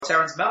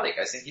Terrence Malick.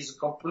 I think he's a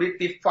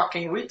completely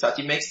fucking retard.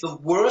 He makes the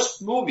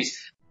worst movies.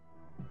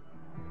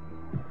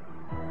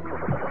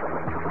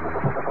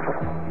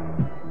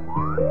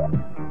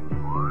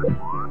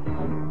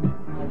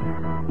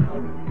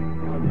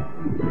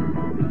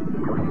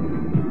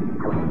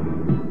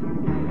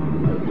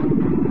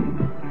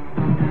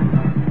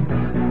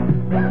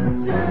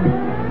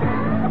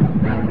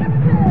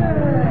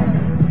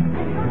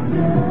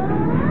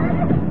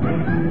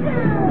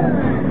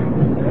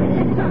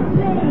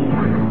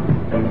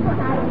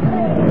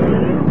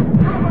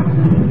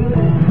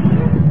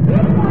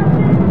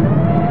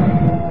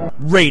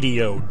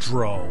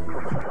 Radiodrome.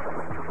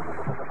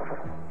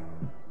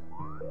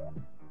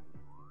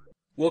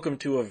 Welcome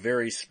to a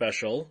very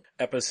special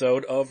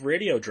episode of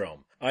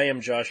Radiodrome. I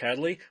am Josh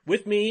Hadley.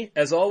 With me,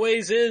 as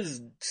always,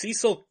 is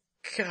Cecil,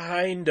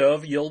 kind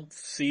of, you'll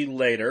see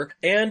later,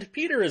 and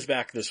Peter is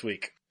back this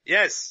week.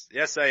 Yes,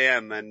 I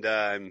am, and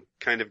I'm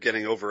kind of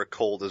getting over a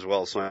cold as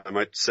well, so I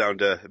might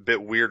sound a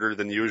bit weirder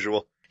than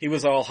usual. He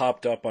was all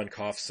hopped up on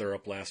cough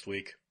syrup last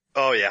week.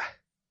 Oh yeah.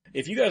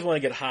 If you guys want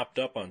to get hopped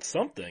up on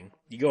something,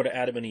 you go to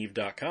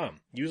adamandeve.com.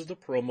 Use the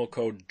promo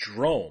code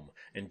DROME,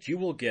 and you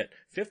will get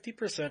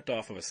 50%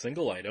 off of a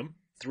single item,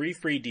 3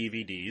 free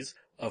DVDs,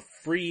 a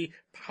free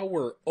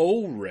Power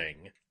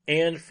O-ring,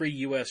 and free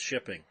US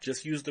shipping.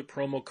 Just use the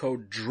promo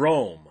code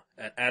DROME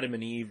at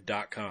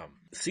adamandeve.com.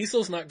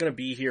 Cecil's not going to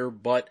be here,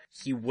 but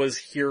he was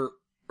here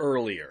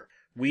earlier.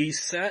 We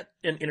sat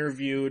and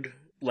interviewed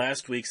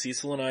last week.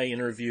 Cecil and I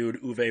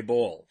interviewed Uwe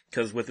Boll.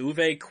 Because with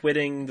Uwe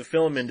quitting the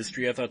film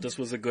industry, I thought this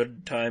was a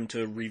good time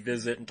to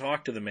revisit and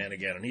talk to the man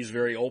again, and he's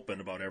very open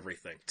about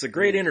everything. It's a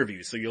great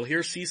interview, so you'll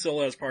hear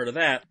Cecil as part of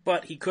that,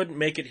 but he couldn't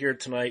make it here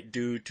tonight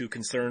due to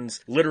concerns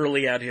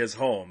literally at his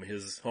home.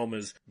 His home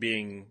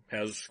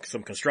has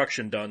some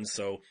construction done,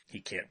 so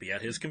he can't be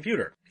at his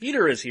computer.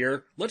 Peter is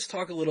here. Let's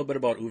talk a little bit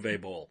about Uwe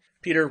Boll.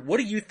 Peter, what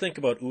do you think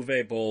about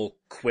Uwe Boll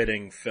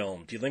quitting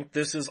film? Do you think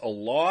this is a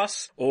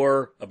loss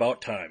or about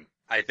time?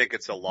 I think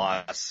it's a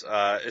loss,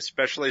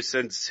 especially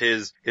since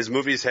his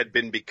movies had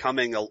been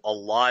becoming a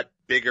lot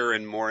bigger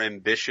and more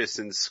ambitious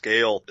in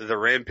scale. The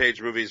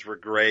Rampage movies were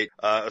great.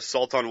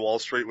 Assault on Wall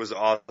Street was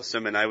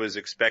awesome, and I was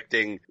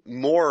expecting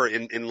more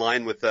in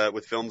line with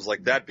films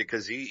like that,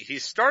 because he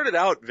started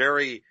out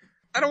very,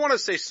 I don't want to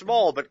say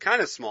small, but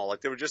kind of small.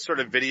 Like, they were just sort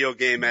of video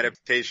game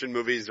adaptation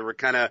movies. They were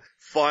kind of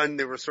fun.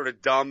 They were sort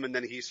of dumb. And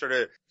then he sort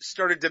of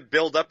started to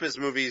build up his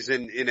movies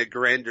in a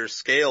grander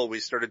scale. We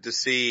started to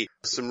see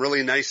some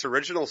really nice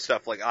original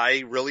stuff. Like,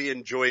 I really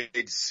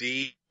enjoyed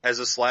C as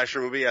a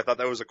slasher movie. I thought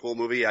that was a cool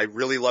movie. I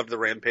really loved the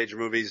Rampage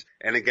movies.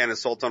 And again,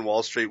 Assault on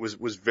Wall Street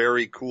was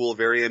very cool,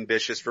 very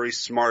ambitious, very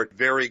smart,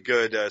 very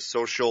good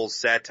social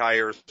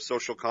satire,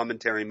 social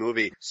commentary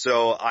movie.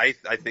 So I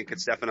think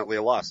it's definitely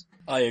a loss.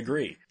 I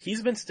agree.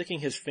 He's been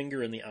sticking his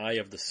finger in the eye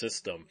of the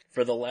system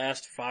for the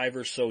last 5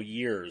 or so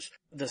years.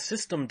 The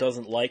system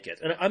doesn't like it.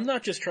 And I'm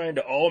not just trying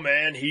to, oh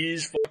man,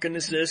 he's fucking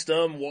the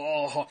system.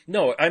 Whoa.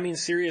 No, I mean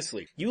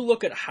seriously. You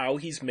look at how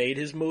he's made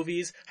his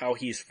movies, how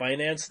he's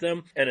financed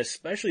them, and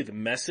especially the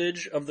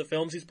message of the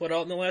films he's put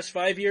out in the last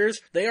 5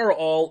 years, they are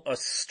all a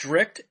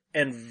strict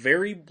and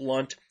very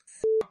blunt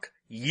fuck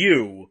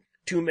you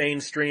to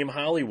mainstream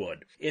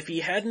Hollywood. If he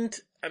hadn't,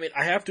 I mean,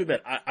 I have to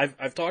admit,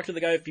 I've talked to the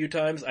guy a few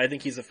times. I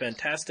think he's a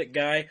fantastic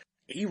guy.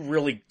 He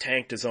really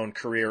tanked his own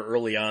career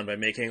early on by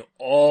making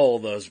all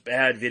those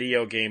bad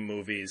video game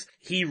movies.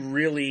 He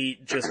really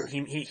just,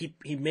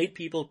 he made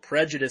people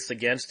prejudice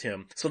against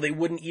him, so they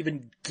wouldn't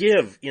even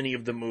give any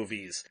of the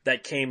movies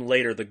that came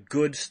later, the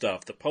good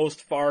stuff, the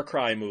post-Far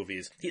Cry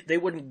movies. They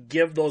wouldn't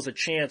give those a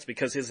chance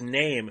because his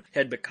name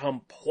had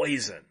become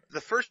poison.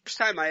 The first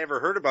time I ever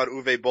heard about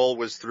Uwe Boll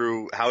was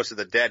through House of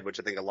the Dead, which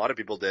I think a lot of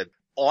people did.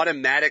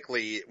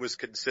 Automatically, it was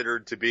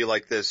considered to be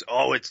like this,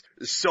 oh, it's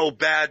so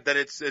bad that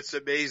it's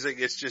amazing.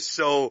 It's just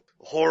so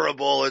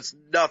horrible. It's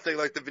nothing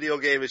like the video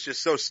game. It's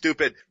just so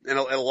stupid. And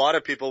a lot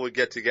of people would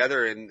get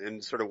together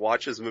and sort of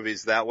watch his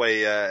movies that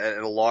way,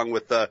 and along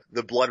with the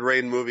Blood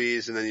Rain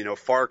movies, and then,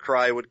 Far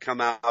Cry would come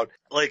out.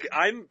 Like,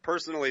 I'm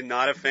personally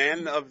not a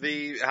fan of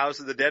the House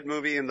of the Dead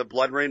movie and the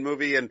Blood Rain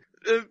movie, and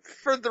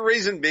for the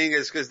reason being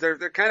is because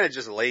they're kind of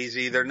just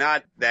lazy. They're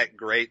not that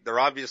great. They're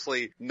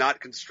obviously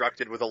not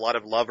constructed with a lot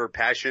of love or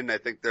passion. I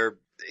think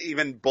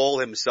even Boll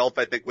himself,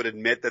 I think, would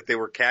admit that they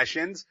were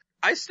cash-ins.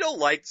 I still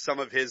liked some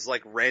of his,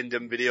 like,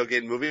 random video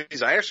game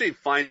movies. I actually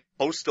find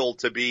Postal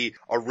to be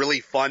a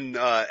really fun,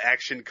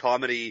 action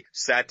comedy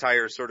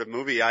satire sort of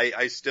movie.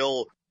 I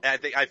feel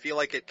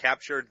like it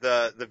captured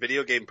the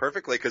video game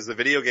perfectly, because the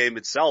video game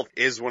itself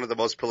is one of the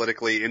most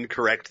politically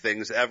incorrect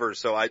things ever.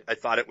 So I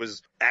thought it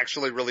was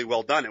actually really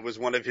well done. It was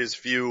one of his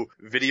few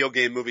video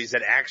game movies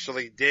that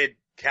actually did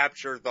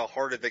capture the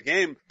heart of the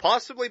game,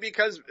 possibly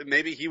because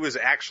maybe he was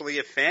actually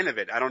a fan of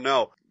it. I don't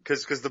know.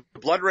 Because the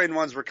Blood Rain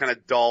ones were kind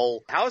of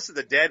dull. House of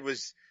the Dead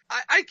was,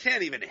 I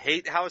can't even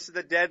hate House of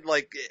the Dead.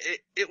 Like,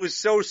 it was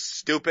so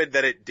stupid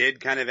that it did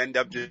kind of end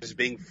up just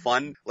being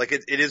fun. Like,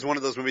 it is one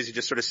of those movies you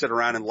just sort of sit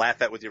around and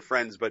laugh at with your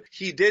friends. But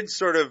he did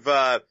sort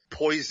of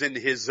poison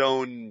his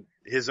own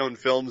his own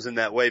films in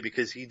that way,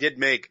 because he did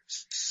make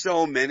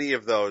so many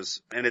of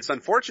those. And it's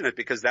unfortunate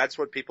because that's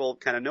what people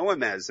kind of know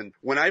him as. And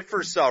when I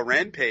first saw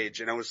Rampage,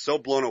 and I was so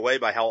blown away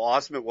by how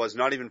awesome it was,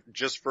 not even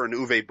just for an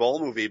Uwe Boll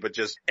movie, but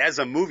just as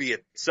a movie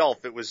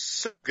itself, it was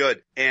so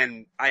good.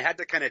 And I had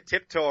to kind of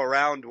tiptoe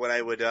around when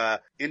I would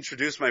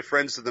introduce my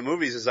friends to the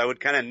movies, is I would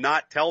kind of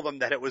not tell them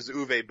that it was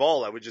Uwe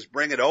Boll. I would just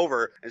bring it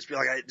over and just be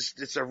like,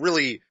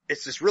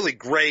 it's this really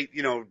great,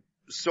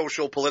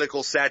 social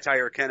political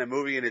satire kind of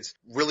movie, and it's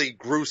really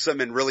gruesome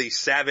and really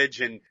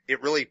savage, and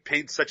it really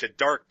paints such a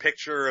dark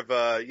picture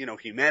of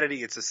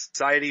humanity and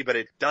society, but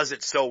it does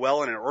it so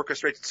well and it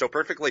orchestrates it so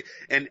perfectly.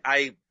 And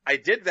I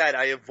did that.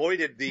 I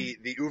avoided the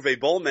Uwe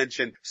Boll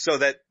mention so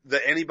that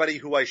anybody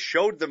who I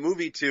showed the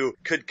movie to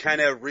could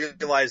kind of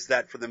realize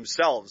that for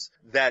themselves,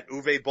 that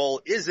Uwe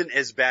Boll isn't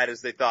as bad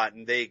as they thought,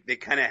 and they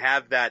kind of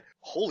have that,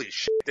 holy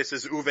shit, this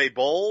is Uwe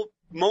Boll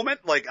moment.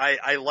 Like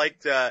I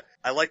liked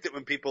it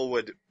when people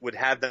would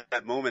have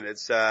that moment.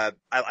 It's I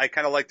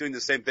kind of like doing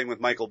the same thing with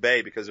Michael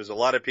Bay, because there's a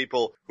lot of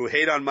people who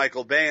hate on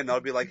Michael Bay, and they'll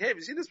be like, hey, have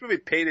you seen this movie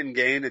Pain and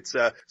Gain? It's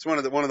one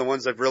of the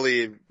ones I've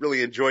really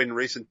enjoyed in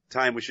recent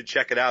time. We should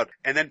check it out.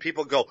 And then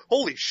people go,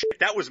 holy shit,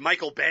 that was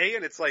Michael Bay?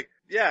 And it's like,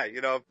 yeah,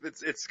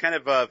 it's kind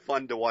of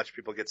fun to watch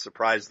people get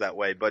surprised that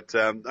way. But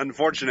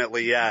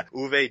unfortunately, yeah,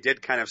 Uwe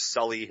did kind of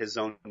sully his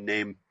own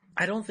name.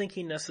 I don't think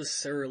he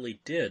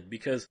necessarily did,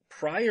 because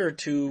prior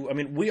to,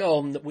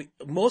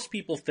 most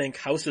people think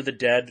House of the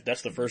Dead,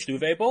 that's the first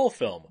Uwe Boll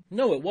film.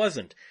 No, it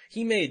wasn't.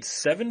 He made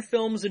 7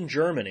 films in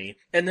Germany,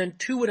 and then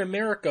 2 in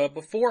America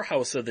before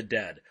House of the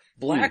Dead.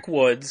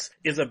 Blackwoods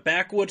is a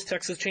backwoods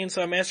Texas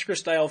Chainsaw Massacre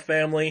style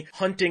family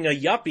hunting a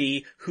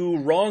yuppie who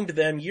wronged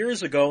them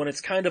years ago, and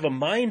it's kind of a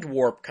mind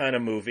warp kind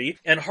of movie.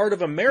 And Heart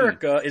of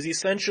America is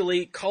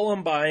essentially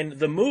Columbine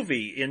the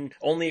movie, in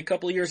only a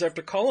couple of years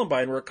after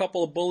Columbine, where a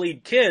couple of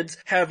bullied kids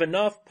have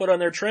enough put on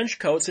their trench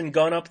coats and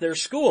gun up their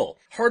school.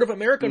 Heart of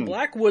America and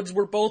Blackwoods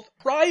were both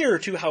prior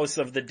to House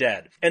of the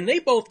Dead, and they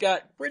both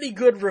got pretty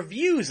good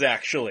reviews,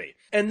 actually.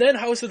 And then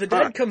House of the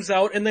Dead comes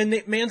out, and then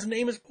the man's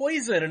name is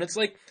Poison, and it's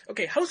like,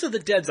 okay, House of the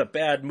Dead's a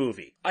bad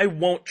movie. I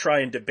won't try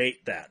and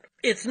debate that.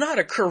 It's not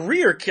a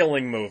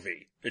career-killing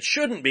movie. It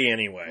shouldn't be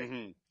anyway.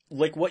 Mm-hmm.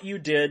 Like what you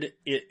did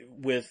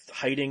with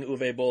hiding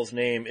Uwe Boll's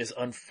name is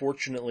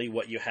unfortunately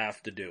what you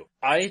have to do.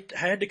 I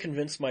had to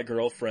convince my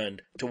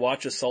girlfriend to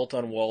watch Assault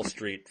on Wall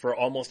Street for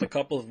almost a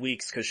couple of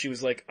weeks, because she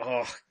was like,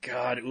 oh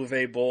god,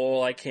 Uwe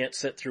Boll, I can't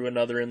sit through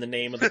another In the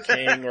Name of the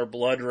King or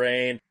Blood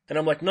Rain. And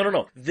I'm like,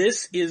 no,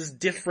 this is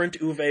different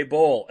Uwe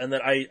Boll. And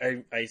then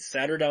I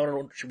sat her down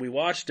and we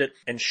watched it,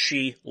 and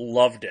she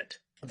loved it.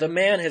 The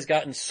man has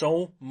gotten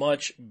so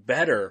much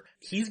better.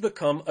 He's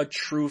become a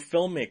true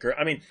filmmaker.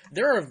 I mean,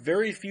 there are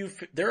very few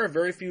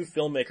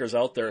filmmakers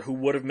out there who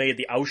would have made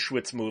the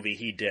Auschwitz movie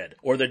he did,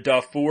 or the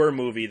Darfur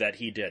movie that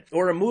he did,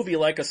 or a movie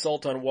like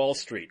Assault on Wall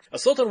Street.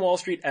 Assault on Wall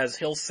Street, as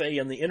he'll say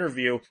in the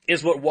interview,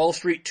 is what Wall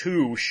Street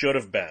 2 should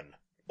have been.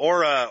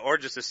 Or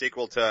just a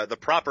sequel to, the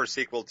proper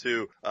sequel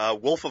to,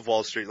 Wolf of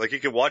Wall Street. Like, you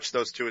can watch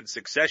those two in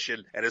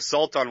succession, and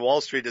Assault on Wall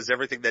Street is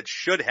everything that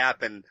should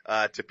happen,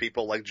 to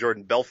people like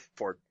Jordan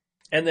Belfort.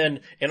 And then,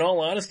 in all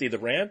honesty, the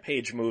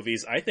Rampage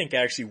movies, I think,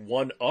 actually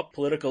won up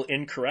political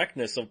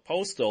incorrectness of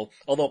Postal.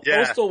 Although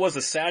Postal was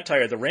a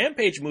satire, the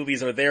Rampage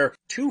movies are there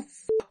to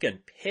fucking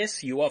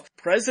piss you off.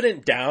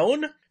 President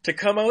Down to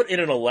come out in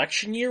an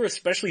election year,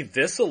 especially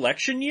this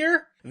election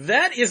year,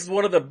 that is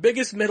one of the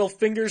biggest middle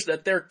fingers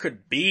that there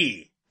could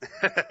be.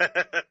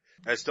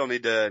 I still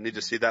need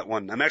to see that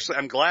one.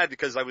 I'm glad,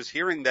 because I was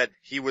hearing that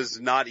he was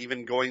not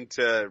even going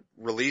to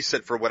release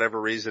it for whatever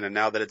reason, and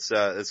now that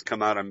it's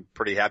come out, I'm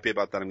pretty happy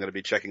about that. I'm going to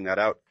be checking that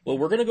out. Well,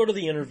 we're going to go to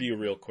the interview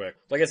real quick.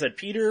 Like I said,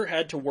 Peter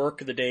had to work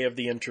the day of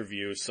the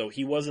interview, so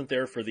he wasn't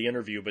there for the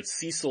interview, but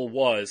Cecil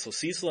was. So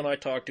Cecil and I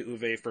talked to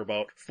Uwe for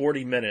about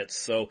 40 minutes,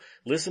 so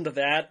listen to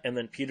that, and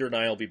then Peter and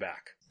I will be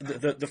back.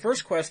 The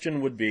first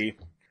question would be,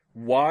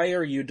 why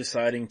are you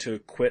deciding to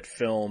quit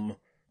film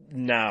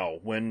now,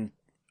 when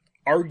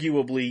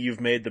arguably you've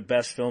made the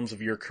best films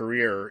of your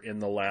career in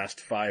the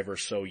last 5 or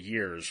so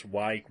years?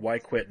 Why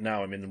quit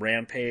now? I mean,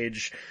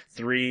 Rampage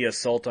 3,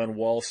 Assault on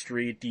Wall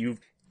Street,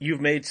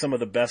 you've made some of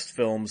the best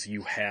films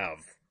you have.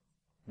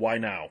 Why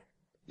now?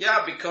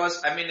 Yeah,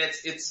 because, I mean,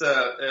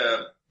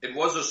 it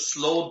was a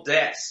slow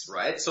death,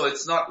 right? So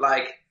it's not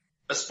like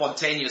a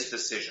spontaneous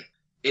decision.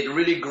 It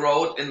really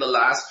growed in the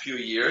last few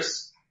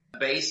years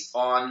based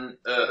on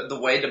the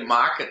way the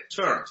market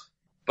turned.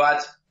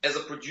 But as a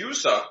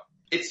producer,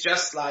 it's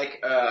just like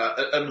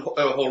a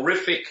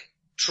horrific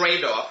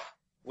trade-off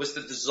with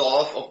the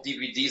dissolve of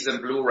DVDs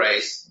and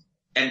Blu-rays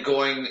and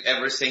going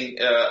everything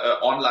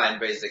online,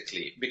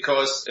 basically,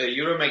 because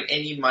you don't make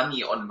any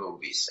money on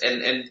movies.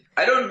 And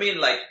I don't mean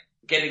like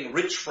getting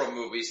rich from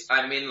movies.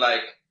 I mean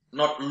like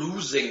not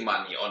losing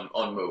money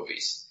on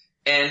movies.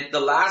 And the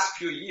last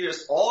few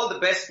years, all the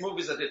best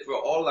movies I did were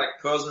all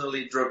like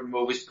personally driven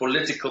movies,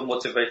 political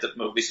motivated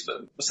movies,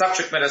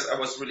 subject matters I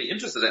was really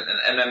interested in.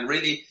 And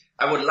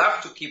I would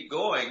love to keep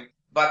going,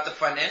 but the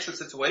financial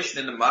situation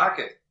in the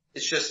market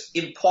is just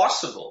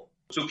impossible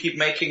to keep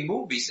making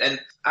movies. And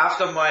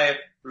after my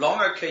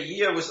longer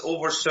career with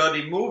over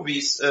 30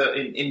 movies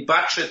in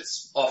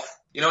budgets of,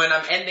 and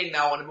I'm ending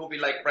now on a movie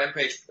like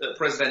Rampage,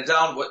 President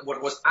Down,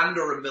 what was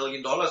under $1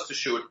 million to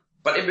shoot.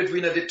 But in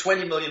between I did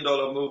 $20 million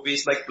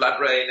movies like Blood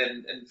Rain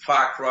and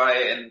Far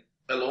Cry and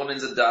Alone in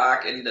the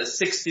Dark, and a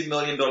 $60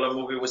 million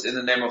movie was In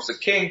the Name of the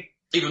King.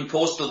 Even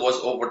Postal was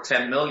over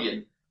 10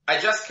 million. I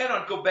just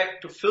cannot go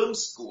back to film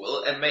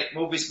school and make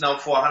movies now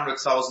for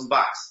 $100,000.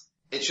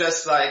 It's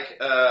just like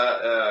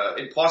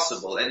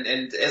impossible.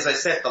 And as I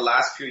said, the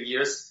last few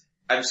years,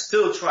 I'm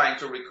still trying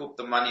to recoup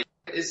the money.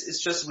 It's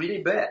just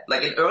really bad.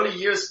 Like in early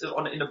years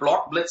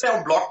let's say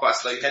on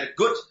Blockbuster, you had a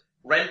good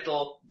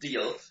rental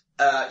deal.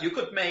 You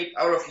could make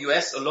out of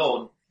US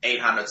alone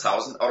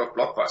 800,000 out of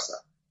Blockbuster.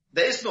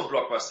 There is no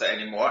Blockbuster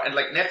anymore, and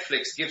like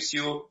Netflix gives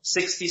you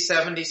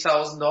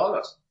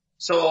 $60,000-$70,000.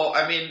 So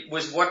I mean,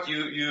 with what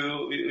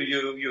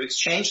you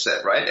exchange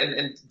that, right?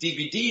 And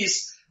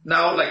DVDs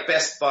now, like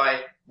Best Buy,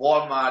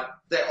 Walmart,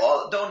 they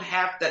all don't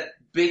have that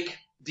big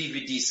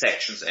DVD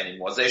sections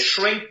anymore. They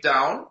shrink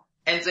down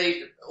and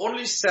they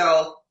only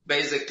sell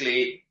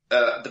basically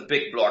the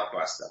big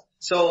blockbuster.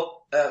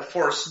 So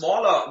for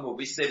smaller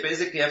movies, they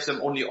basically have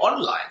them only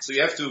online. So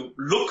you have to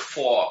look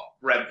for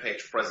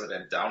Rampage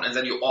President Down and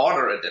then you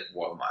order it at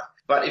Walmart.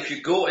 But if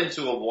you go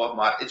into a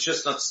Walmart, it's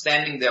just not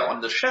standing there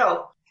on the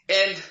shelf.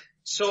 And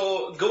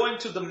so going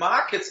to the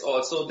markets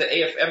also, the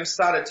AFM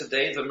started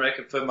today, the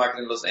American Film Market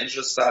in Los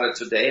Angeles started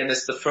today, and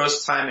it's the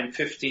first time in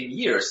 15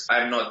 years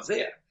I'm not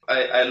there.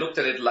 I looked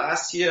at it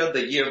last year,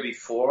 the year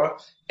before,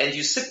 and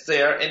you sit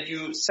there and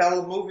you sell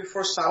a movie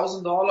for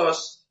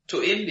 $1,000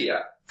 to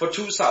India, for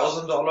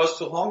 $2,000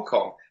 to Hong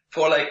Kong,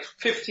 for like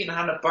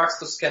 $1,500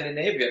 to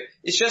Scandinavia.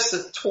 It's just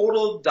a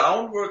total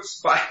downward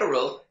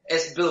spiral,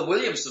 as Bill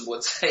Williamson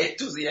would say,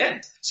 to the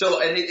end.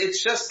 So, and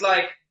it's just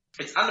like,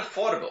 it's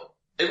unaffordable.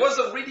 It was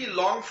a really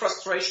long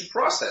frustration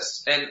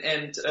process,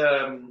 and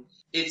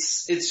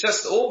it's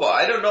just over.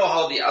 I don't know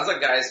how the other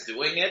guys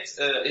doing it,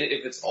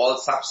 if it's all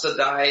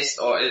subsidized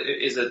or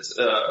is it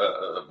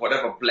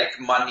whatever, black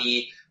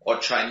money or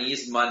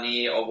Chinese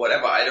money or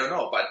whatever. I don't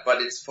know,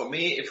 but it's, for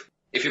me,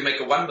 if you make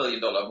a $1 million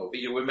movie,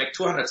 you will make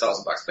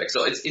 $200,000 back.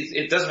 So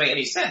it doesn't make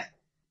any sense.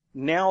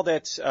 Now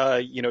that,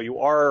 you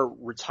are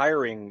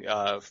retiring,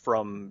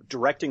 from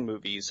directing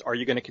movies, are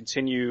you going to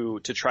continue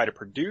to try to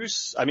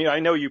produce? I mean, I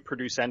know you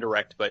produce and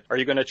direct, but are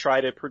you going to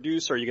try to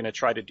produce, or are you going to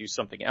try to do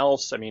something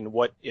else? I mean,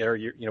 what are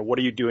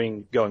you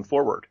doing going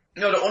forward?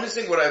 No, the only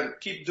thing what I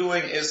keep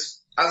doing is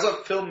other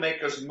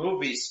filmmakers'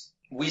 movies,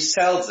 we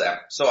sell them.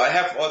 So I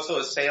have also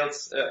a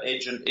sales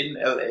agent in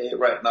LA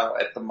right now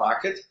at the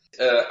market.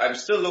 I'm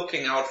still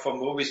looking out for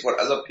movies what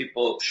other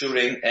people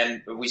shooting,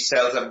 and we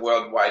sell them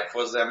worldwide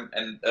for them,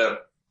 and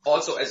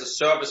also as a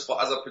service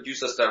for other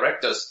producers,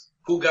 directors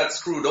who got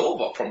screwed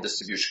over from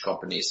distribution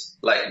companies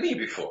like me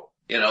before,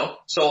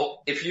 So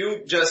if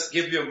you just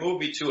give your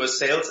movie to a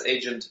sales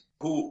agent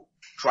who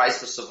tries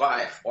to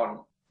survive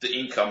on the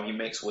income he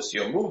makes with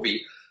your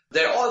movie,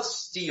 they're all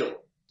steal.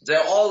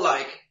 They're all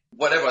like,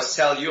 whatever,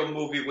 sell your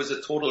movie with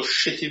a total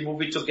shitty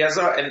movie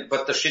together,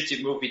 but the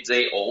shitty movie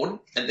they own,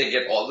 and they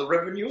get all the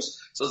revenues.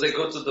 So they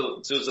go to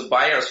the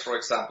buyers, for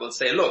example, and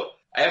say, look,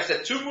 I have the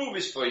 2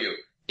 movies for you.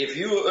 If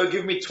you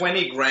give me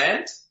 20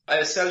 grand,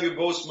 I'll sell you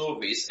both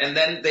movies. And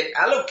then they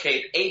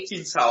allocate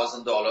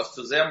 $18,000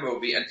 to their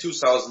movie and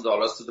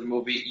 $2,000 to the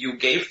movie you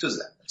gave to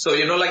them. So,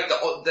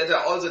 that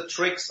are all the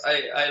tricks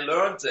I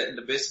learned in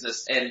the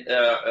business. And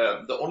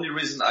the only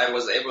reason I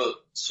was able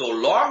so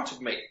long to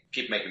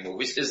keep making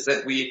movies is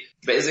that we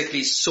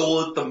basically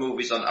sold the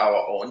movies on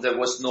our own. There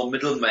was no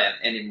middleman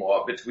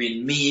anymore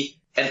between me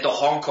and the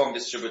Hong Kong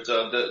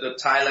distributor, the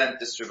Thailand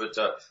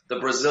distributor, the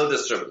Brazil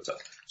distributor.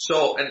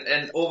 So,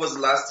 and over the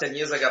last 10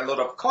 years, I got a lot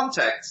of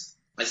contacts.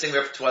 I think we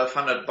have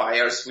 1,200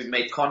 buyers we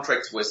made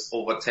contracts with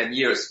over 10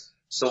 years.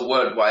 So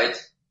worldwide,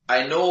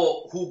 I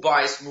know who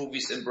buys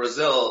movies in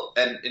Brazil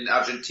and in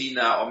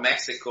Argentina or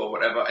Mexico or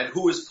whatever, and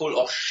who is full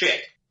of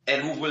shit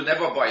and who will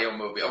never buy your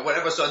movie or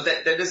whatever. So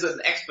that is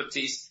an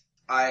expertise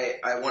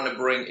I want to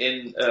bring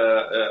in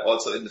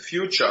also in the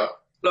future.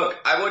 Look,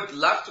 I would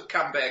love to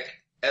come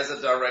back as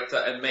a director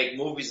and make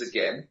movies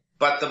again,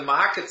 but the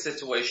market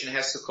situation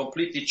has to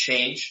completely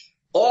change,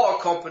 or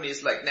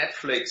companies like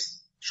Netflix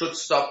should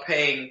stop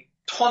paying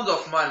tons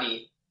of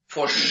money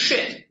for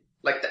shit,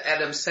 like the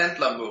Adam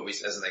Sandler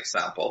movies as an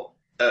example,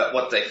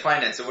 what they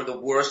finance. They were the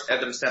worst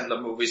Adam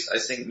Sandler movies, I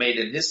think, made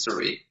in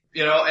history.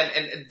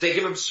 And they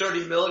give him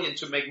 $30 million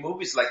to make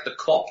movies like The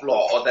Cop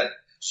Law or that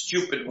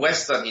stupid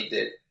Western he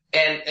did.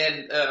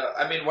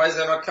 I mean, why is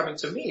they not coming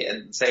to me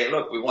and saying,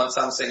 look, we want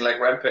something like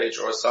Rampage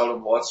or Assault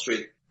on Wall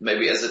Street,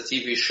 maybe as a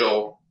TV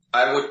show.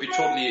 I would be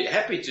totally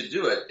happy to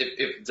do it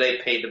if they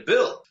pay the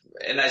bill.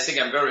 And I think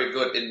I'm very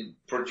good in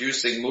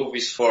producing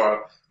movies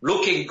for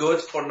looking good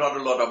for not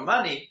a lot of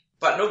money,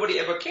 but nobody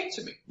ever came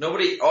to me.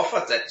 Nobody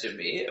offered that to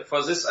me.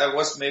 For this, I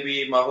was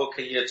maybe my whole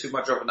career too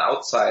much of an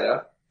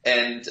outsider,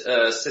 and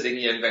sitting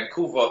here in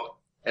Vancouver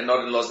and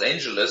not in Los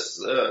Angeles,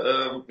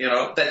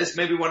 that is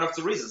maybe one of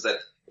the reasons that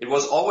It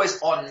was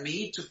always on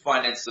me to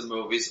finance the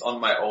movies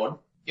on my own.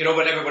 You know,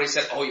 when everybody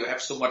said, oh, you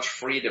have so much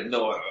freedom.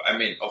 No, I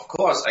mean, of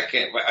course I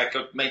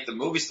could make the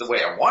movies the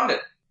way I wanted.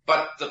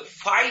 But the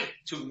fight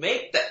to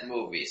make that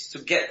movies, to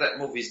get that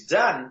movies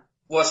done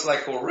was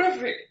like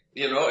horrific.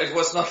 You know, it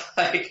was not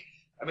like,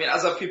 I mean,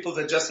 other people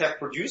that just have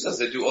producers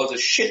that do all the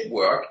shit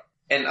work.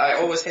 And I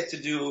always had to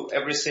do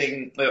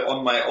everything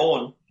on my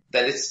own.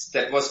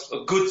 That was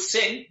a good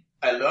thing.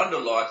 I learned a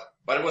lot,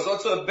 but it was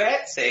also a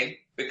bad thing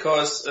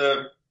because,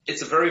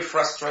 it's a very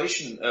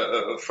frustrating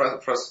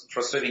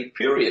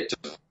period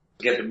to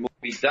get a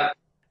movie done.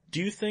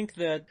 Do you think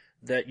that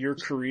your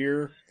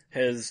career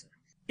has,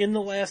 in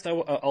the last,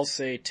 I'll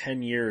say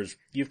 10 years,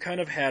 you've kind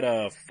of had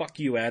a fuck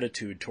you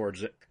attitude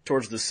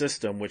towards the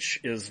system, which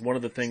is one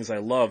of the things I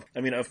love.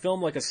 I mean, a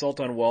film like Assault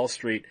on Wall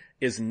Street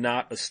is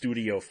not a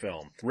studio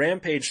film.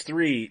 Rampage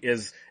 3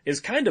 is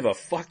kind of a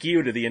fuck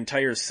you to the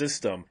entire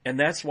system, and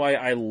that's why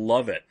I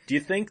love it. Do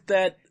you think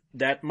that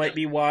might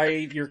be why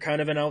you're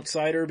kind of an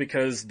outsider,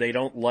 because they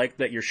don't like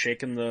that you're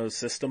shaking the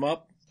system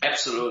up?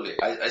 Absolutely.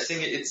 I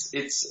think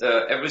it's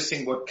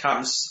everything what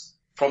comes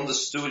from the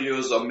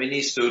studios or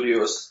mini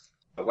studios,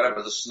 or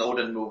whatever, the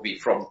Snowden movie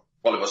from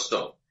Oliver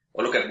Stone,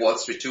 or look at Wall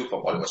Street 2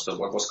 from Oliver Stone,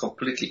 what was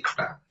completely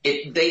crap.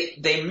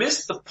 They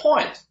missed the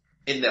point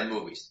in their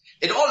movies.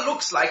 It all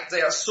looks like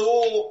they are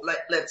so,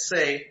 let's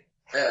say,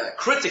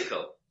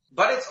 critical,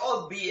 but it's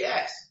all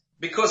BS.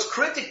 Because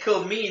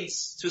critical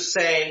means to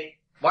say,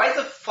 why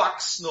the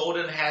fuck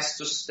Snowden has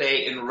to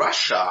stay in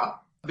Russia?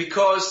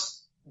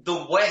 Because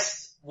the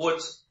West would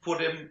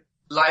put him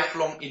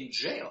lifelong in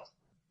jail.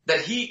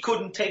 That he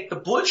couldn't take the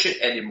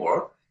bullshit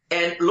anymore.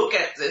 And look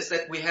at this,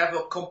 that we have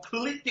a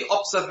completely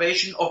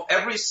observation of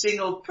every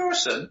single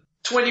person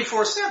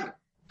 24/7.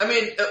 I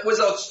mean,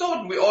 without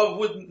Snowden, we all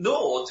wouldn't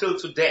know till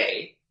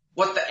today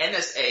what the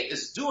NSA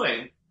is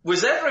doing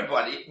with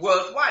everybody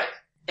worldwide.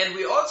 And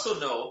we also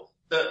know,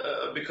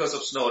 because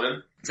of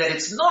Snowden, that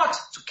it's not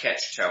to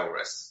catch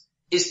terrorists.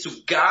 It's to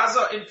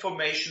gather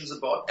information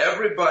about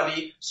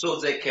everybody so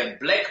they can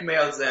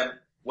blackmail them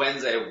when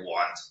they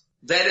want.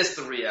 That is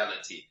the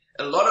reality.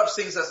 A lot of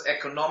things as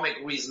economic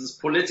reasons,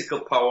 political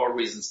power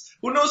reasons.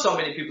 Who knows how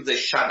many people they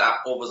shut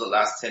up over the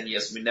last 10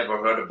 years? We never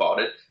heard about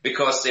it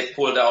because they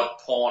pulled out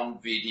porn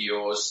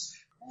videos,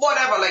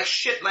 whatever, like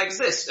shit like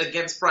this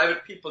against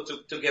private people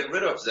to get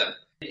rid of them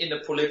in the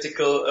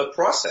political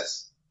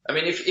process. I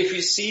mean, if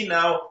you see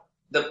now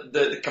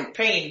the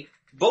campaign,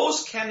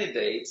 both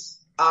candidates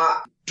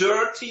are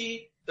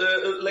dirty,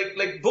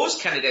 like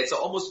both candidates are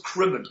almost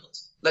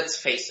criminals. Let's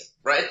face it,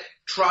 right?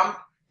 Trump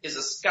is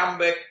a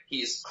scumbag.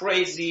 He is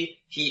crazy.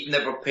 He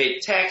never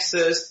paid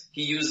taxes.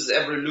 He uses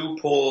every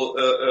loophole.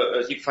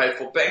 He filed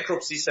for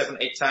bankruptcy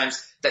 7-8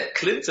 times. That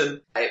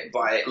Clinton,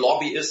 by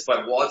lobbyists,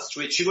 by Wall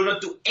Street, she will not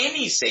do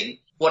anything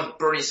what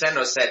Bernie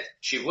Sanders said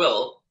she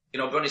will. You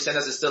know, Bernie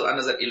Sanders is still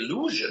under that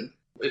illusion.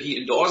 He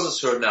endorses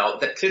her now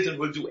that Clinton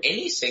will do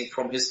anything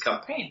from his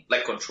campaign,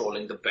 like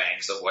controlling the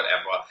banks or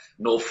whatever,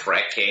 no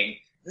fracking.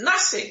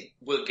 Nothing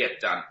will get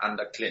done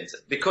under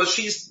Clinton because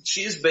she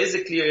is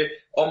basically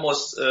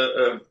almost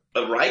a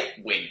right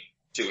wing,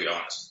 to be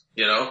honest,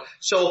 you know.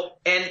 So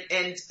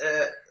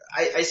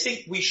I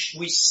think we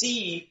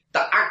see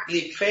the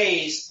ugly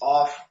face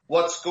of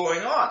what's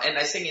going on, and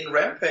I think in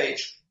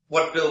Rampage,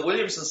 what Bill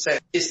Williamson said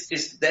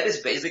is that is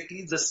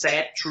basically the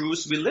sad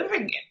truth we're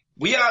living in.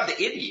 We are the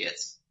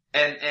idiots,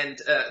 and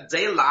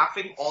they're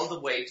laughing all the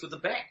way to the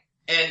bank.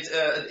 And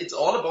it's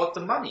all about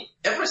the money.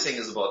 Everything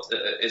is about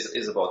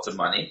the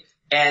money.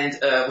 And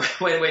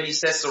when he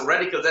says so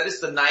radical, that is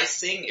the nice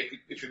thing.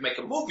 If you make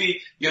a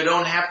movie, you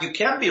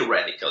can be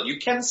radical. You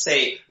can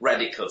say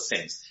radical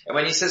things. And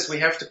when he says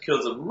we have to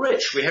kill the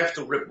rich, we have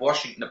to rip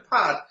Washington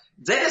apart,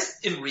 that is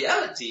in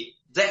reality,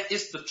 that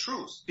is the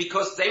truth.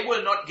 Because they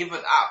will not give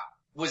it up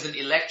with an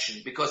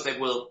election, because they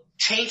will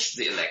change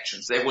the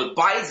elections. They will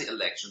buy the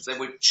elections. They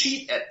will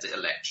cheat at the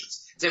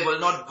elections. They will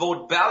not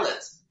vote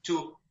ballots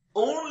to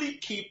only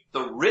keep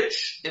the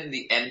rich in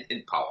the end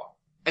in power.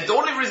 And the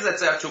only reason that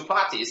there are two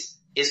parties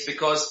is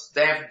because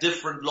they have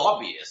different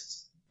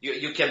lobbyists.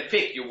 You can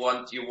pick. You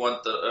want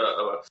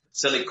the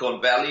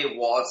Silicon Valley,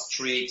 Wall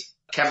Street,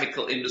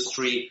 chemical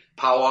industry,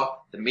 power,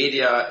 the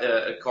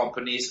media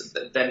companies.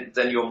 Then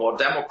you're more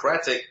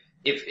democratic.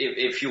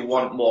 If you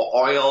want more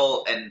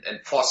oil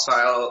and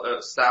fossil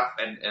stuff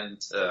and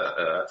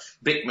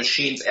big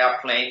machines,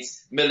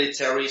 airplanes,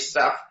 military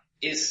stuff,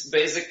 is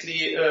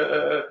basically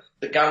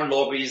the gun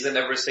lobbies and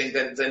everything,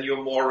 then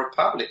you're more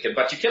Republican.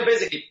 But you can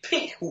basically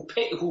pick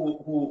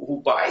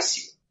who buys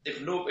you.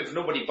 If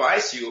nobody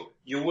buys you,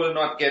 you will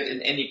not get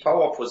in any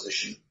power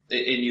position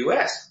in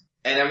US.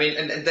 And I mean,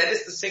 and that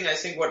is the thing I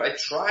think what I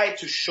try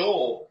to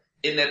show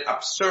in that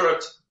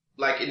absurd,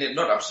 like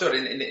not absurd,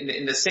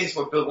 in the things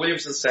what Bill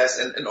Williamson says,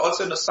 and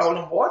also in Assault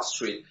on Wall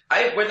Street.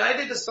 When I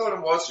did Assault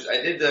on Wall Street,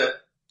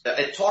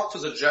 I talked to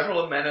the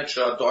general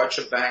manager,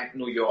 Deutsche Bank,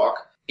 New York,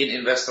 in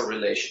investor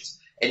relations.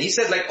 And he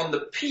said, like, on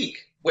the peak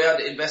where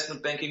the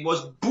investment banking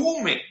was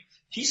booming,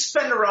 he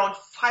spent around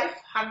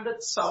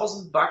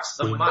 $500,000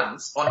 a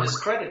month on his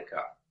credit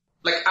card.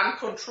 Like,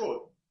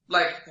 uncontrolled.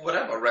 like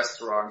whatever,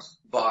 restaurants,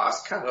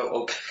 bars,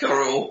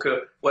 karaoke,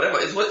 whatever.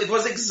 It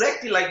was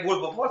exactly like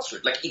Wolf of Wall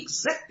Street, like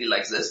exactly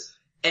like this.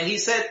 And he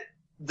said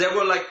there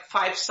were like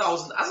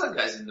 5,000 other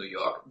guys in New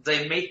York.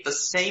 They made the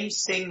same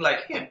thing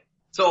like him.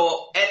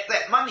 So add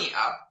that money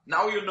up.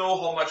 Now you know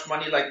how much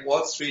money like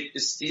Wall Street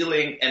is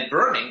stealing and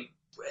burning.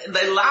 And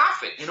they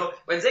laugh at,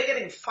 when they're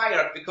getting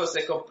fired because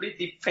they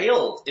completely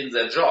failed in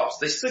their jobs,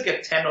 they still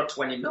get 10 or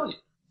 20 million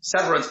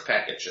severance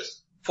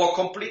packages for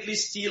completely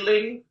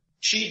stealing,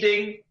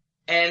 cheating,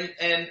 and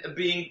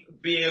being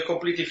a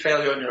completely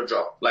failure in your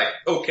job. Like,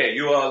 okay,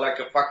 you are like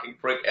a fucking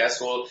prick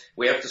asshole.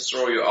 We have to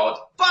throw you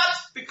out. But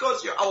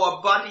because you're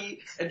our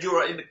buddy and you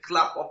are in the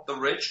club of the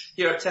rich,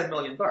 here are 10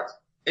 million bucks.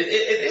 It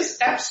is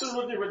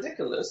absolutely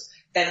ridiculous.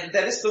 And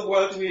that is the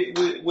world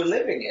we're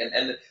living in.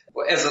 And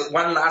as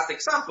one last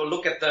example,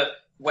 look at the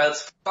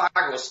Wells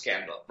Fargo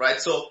scandal, right?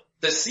 So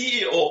the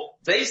CEO,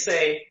 they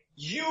say,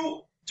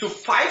 you, to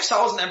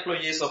 5,000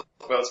 employees of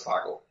Wells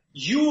Fargo,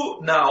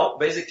 you now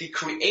basically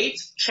create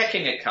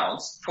checking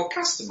accounts for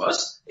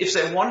customers if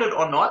they want it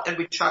or not, and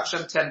we charge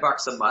them $10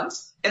 a month,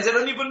 and they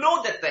don't even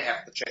know that they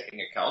have the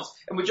checking accounts,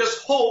 and we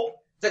just hope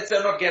that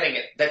they're not getting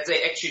it, that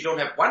they actually don't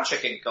have one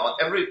checking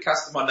account. Every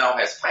customer now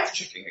has 5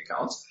 checking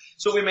accounts,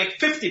 so we make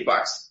 $50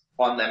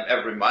 on them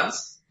every month,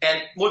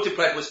 and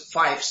multiply it with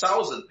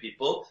 5,000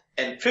 people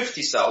and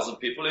 50,000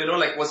 people,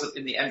 like was it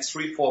in the end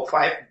 3, 4,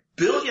 5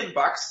 billion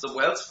bucks the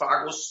Wells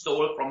Fargo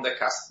stole from their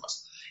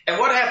customers. And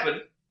what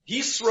happened?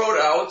 He threw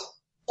out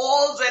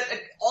all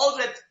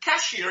that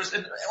cashiers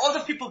and all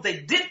the people they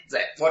did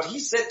that, what he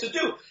said to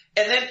do.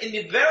 And then in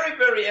the very,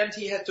 very end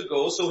he had to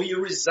go, so he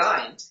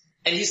resigned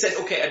and he said,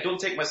 okay, I don't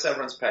take my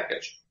severance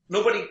package.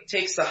 Nobody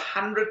takes the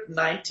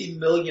 $190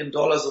 million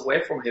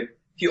away from him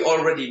he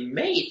already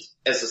made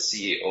as a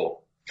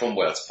CEO from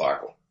Wells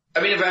Fargo.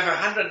 I mean, if I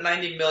have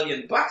 $190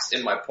 million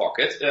in my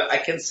pocket, I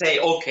can say,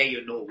 okay,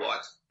 you know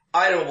what?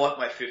 I don't want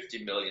my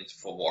 $50 million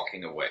for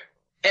walking away.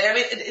 And I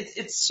mean,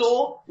 it's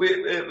so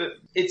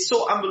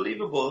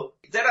unbelievable.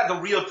 That are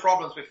the real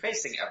problems we're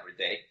facing every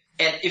day.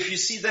 And if you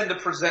see then the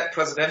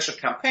presidential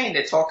campaign,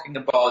 they're talking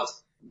about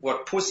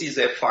what pussies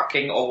they're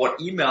fucking or what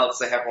emails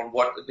they have on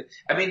what.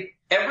 I mean,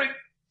 everything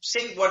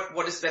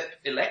what is that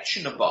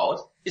election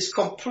about is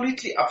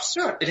completely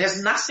absurd. It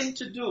has nothing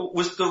to do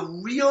with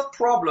the real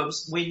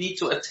problems we need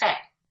to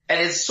attack. And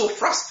it's so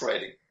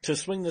frustrating. To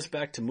swing this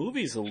back to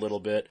movies a little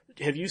bit,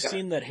 have you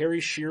seen that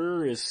Harry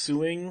Shearer is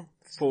suing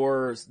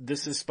for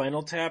This Is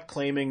Spinal Tap,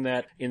 claiming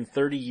that in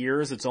 30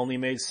 years it's only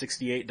made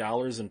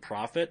 $68 in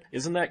profit?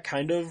 Isn't that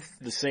kind of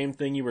the same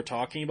thing you were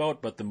talking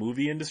about, but the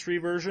movie industry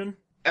version?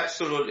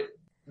 Absolutely.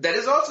 That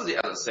is also the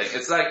other thing.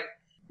 It's like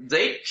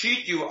they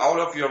cheat you out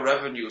of your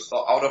revenues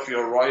or out of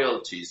your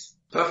royalties.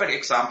 Perfect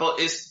example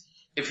is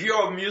if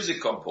you're a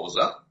music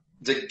composer,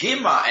 the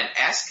GEMA and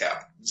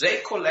ASCAP,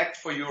 they collect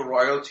for you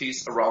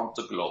royalties around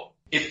the globe.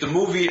 If the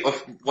movie of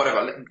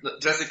whatever,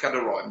 Jessica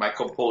DeRoy, my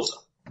composer,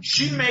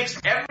 she makes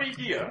every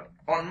year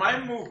on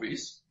my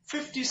movies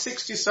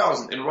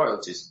 50,000-60,000 in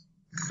royalties.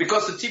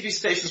 Because the TV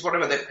stations,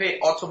 whatever, they pay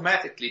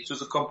automatically to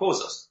the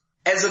composers.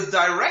 As a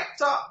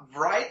director,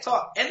 writer,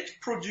 and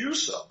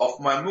producer of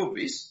my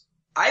movies,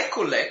 I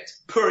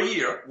collect per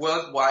year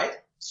worldwide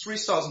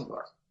 $3,000.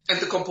 And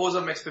the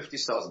composer makes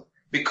 50,000.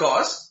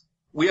 Because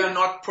we are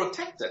not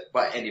protected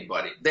by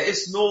anybody. There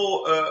is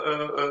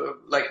no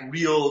like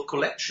real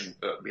collection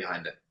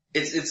behind it.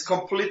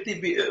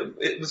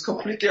 It was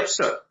completely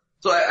absurd.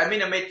 So I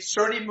mean, I made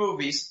 30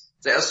 movies.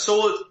 They are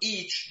sold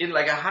each in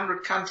like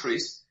 100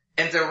 countries,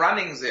 and they're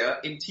running there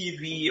in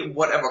TV,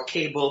 whatever,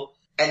 cable.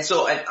 And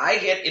I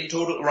get in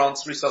total around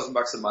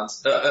 $3,000 a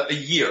month, a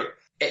year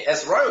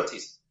as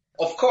royalties.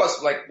 Of course,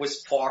 like with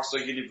Fox or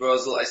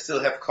Universal, I still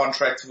have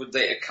contracts with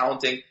their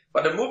accounting.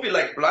 But a movie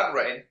like Blood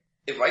Rain,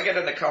 if I get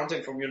an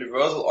accounting from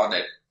Universal on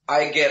it,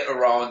 I get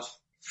around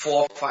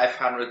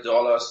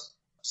 $400-500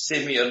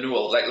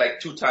 semi-annual, like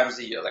 2 times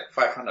a year, like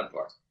 $500.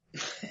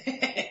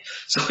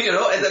 So,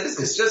 and then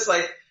it's just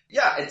like,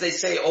 yeah, and they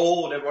say,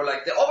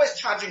 they're always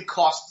charging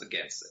costs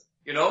against it.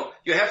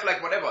 You have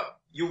like whatever,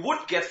 you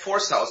would get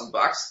 $4,000,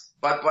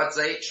 but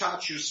they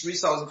charge you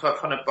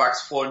 $3,500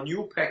 for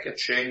new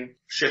packaging,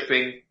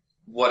 shipping,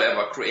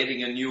 whatever,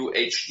 creating a new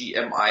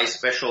HDMI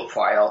special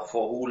file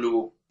for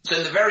Hulu. So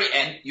in the very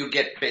end, you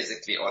get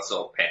basically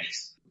also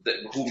pennies.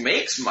 Who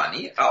makes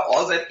money are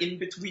all that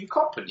in-between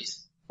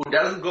companies who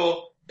doesn't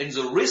go in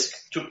the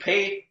risk to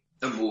pay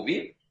a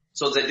movie.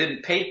 So they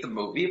didn't pay the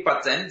movie,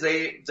 but then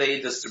they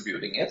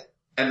distributing it,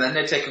 and then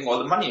they're taking all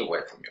the money away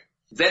from you.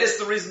 That is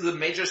the reason the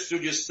major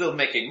studios still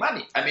making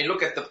money. I mean,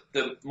 look at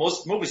the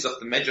most movies of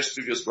the major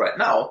studios right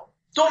now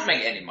don't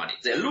make any money.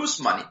 They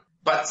lose money,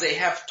 but they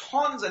have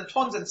tons and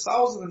tons and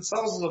thousands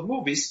of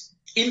movies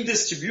in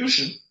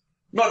distribution.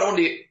 Not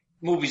only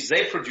movies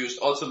they produce,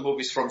 also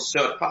movies from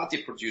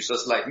third-party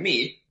producers like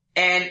me.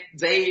 And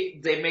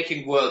they're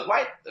making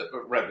worldwide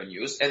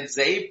revenues, and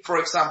they, for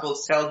example,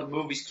 sell the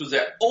movies to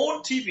their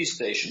own TV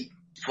station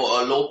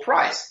for a low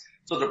price.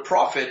 So the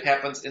profit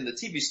happens in the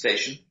TV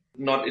station,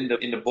 not in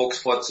the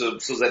books so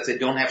that they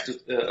don't have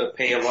to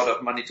pay a lot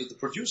of money to the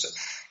producers.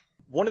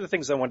 one of the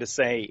things I wanted to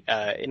say,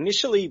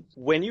 initially,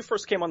 when you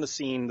first came on the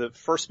scene, the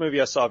first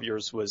movie I saw of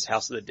yours was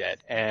House of the Dead.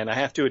 And I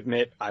have to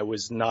admit, I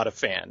was not a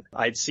fan.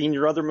 I'd seen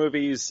your other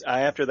movies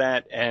after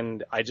that,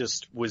 and I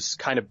just was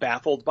kind of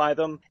baffled by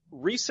them.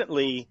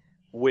 Recently,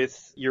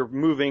 with your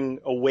moving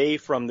away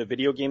from the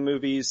video game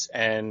movies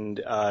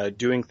and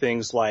doing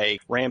things like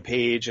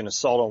Rampage and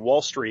Assault on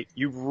Wall Street,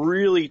 you've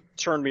really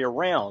turned me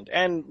around.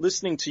 And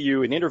listening to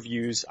you in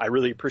interviews, I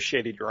really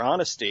appreciated your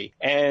honesty.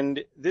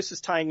 And this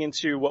is tying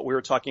into what we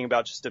were talking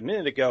about just a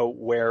minute ago,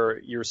 where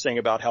you're saying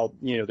about how,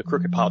 the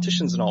crooked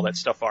politicians and all that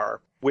stuff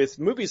are. With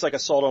movies like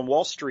Assault on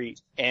Wall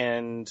Street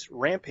and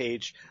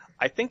Rampage,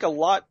 I think a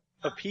lot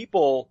of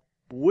people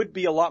would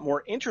be a lot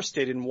more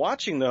interested in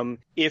watching them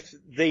if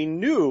they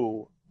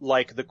knew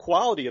like the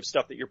quality of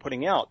stuff that you're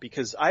putting out,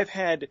 because I've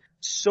had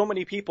so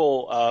many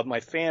people, my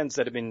fans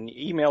that have been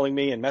emailing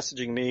me and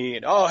messaging me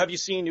and, oh, have you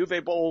seen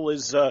Uwe Boll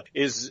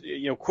is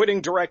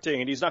quitting directing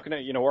and he's not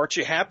going to, aren't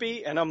you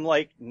happy? And I'm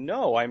like,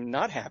 no, I'm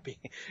not happy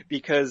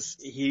because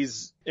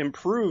he's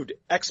improved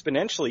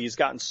exponentially. He's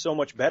gotten so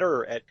much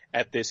better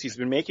at this. He's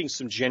been making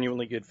some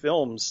genuinely good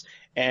films.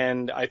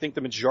 And I think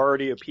the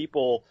majority of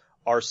people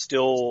are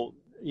still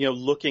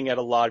looking at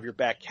a lot of your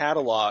back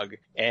catalog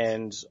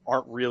and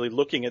aren't really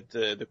looking at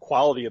the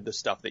quality of the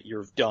stuff that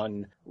you've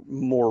done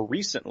more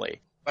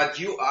recently. But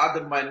you are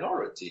the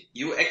minority.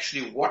 You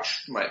actually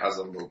watched my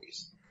other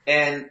movies.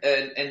 And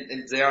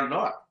they are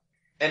not.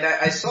 And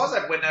I saw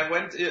that when I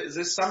went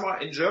this summer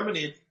in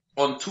Germany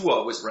on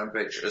tour with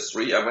Rampage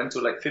 3. I went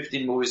to like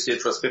 15 movie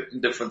theaters, 15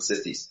 different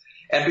cities.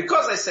 And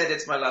because I said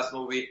it's my last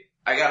movie,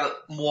 I got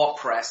more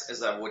press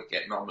as I would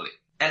get normally.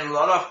 And a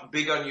lot of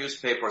bigger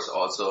newspapers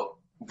also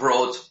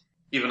wrote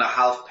even a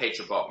half page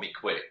about me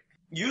quitting.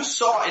 You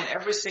saw in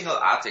every single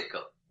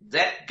article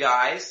that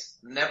guys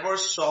never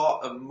saw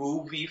a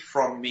movie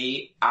from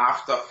me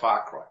after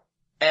Far Cry.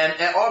 And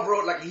they all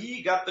wrote like,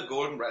 he got the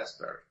golden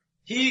raspberry.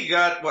 He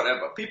got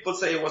whatever. People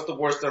say he was the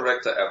worst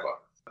director ever.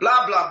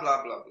 Blah, blah,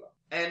 blah, blah, blah.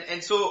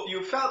 And so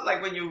you felt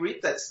like when you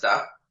read that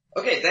stuff,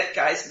 okay, that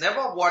guy's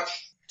never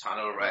watched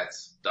Tunnel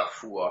Rats,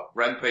 Darfur,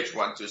 Rampage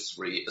 1, 2,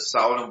 3,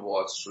 Assault on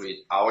Wall Street,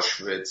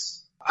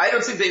 Auschwitz. I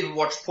don't think they even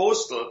watched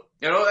Postal,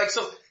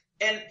 so,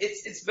 and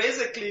it's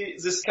basically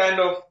this kind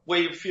of where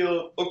you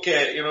feel,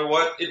 okay, you know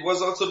what, it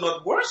was also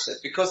not worth it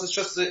because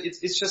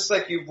it's just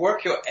like you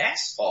work your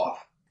ass off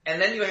and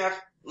then you have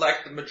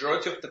like the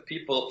majority of the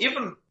people,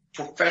 even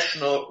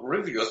professional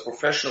reviewers,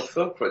 professional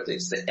film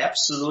critics, they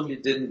absolutely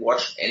didn't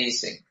watch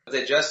anything.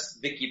 They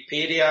just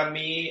Wikipedia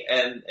me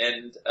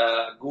and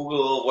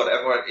Google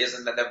whatever it is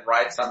and then they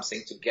write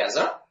something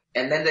together.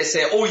 And then they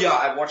say, oh yeah,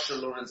 I watched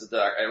Alone in the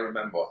Dark, I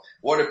remember.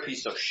 What a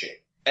piece of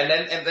shit. And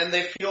then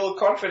they feel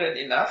confident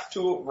enough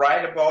to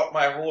write about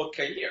my whole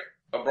career,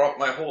 about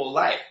my whole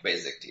life,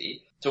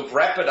 basically, to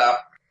wrap it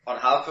up on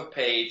half a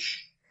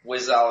page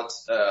without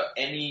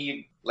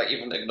any, like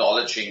even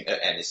acknowledging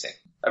anything.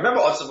 I remember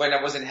also when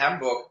I was in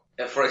Hamburg,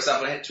 for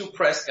example, I had two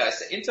press guys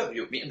that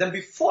interviewed me, and then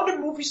before the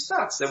movie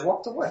starts, they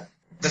walked away.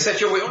 They said,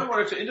 yo, we only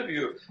wanted to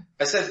interview you.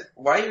 I said,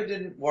 why you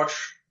didn't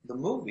watch the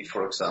movie,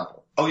 for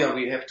example? Oh yeah,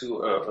 we have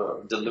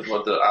to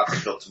deliver the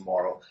article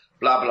tomorrow,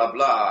 blah, blah,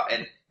 blah.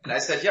 And I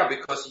said, yeah,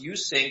 because you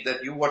think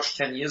that you watched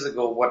 10 years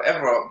ago,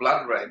 whatever,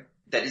 Blood Rain,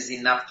 that is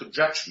enough to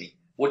judge me.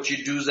 Would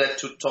you do that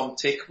to Tom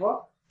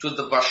Tykwer, to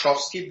the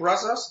Wachowski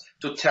brothers,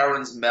 to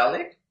Terrence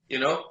Malick,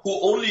 who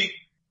only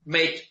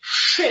made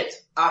shit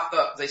after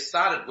they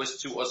started with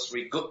 2 or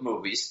 3 good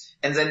movies,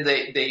 and then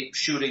they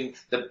shooting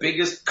the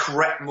biggest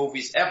crap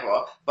movies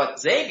ever,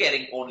 but they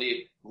getting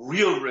only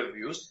real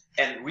reviews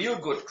and real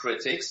good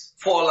critics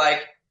for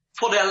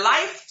their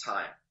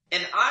lifetime.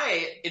 And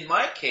in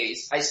my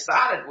case, I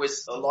started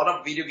with a lot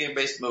of video game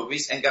based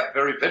movies and got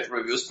very bad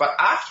reviews, but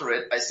after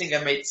it, I think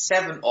I made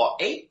 7 or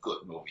 8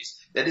 good movies.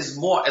 That is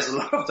more as a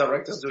lot of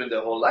directors do in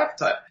their whole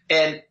lifetime.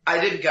 And I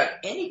didn't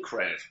get any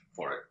credit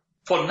for it.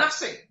 For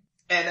nothing.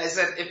 And I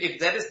said, if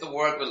that is the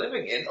world we're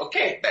living in,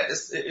 okay, that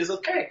is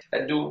okay.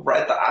 And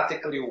write the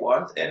article you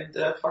want and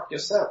fuck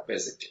yourself,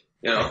 basically.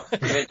 I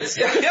mean, because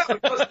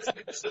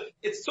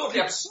it's totally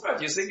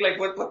absurd. You think like,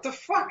 what the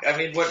fuck? I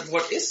mean,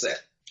 what is that?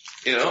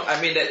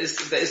 I mean, there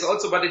is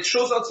also, but it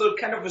shows also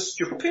kind of a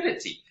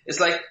stupidity. It's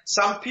like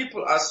some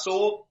people are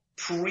so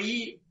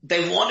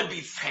they want to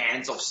be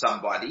fans of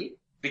somebody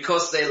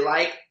because they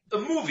like a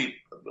movie.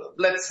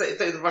 Let's say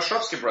the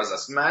Wachowski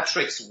brothers,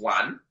 Matrix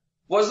 1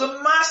 was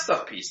a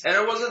masterpiece and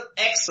it was an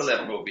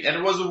excellent movie and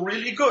it was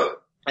really good.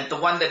 And the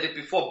one they did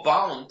before,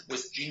 Bound,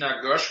 with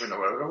Gina Gershwin or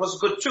whatever, was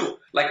good too.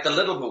 Like the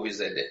little movies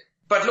they did.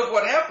 But look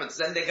what happens.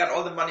 Then they got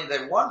all the money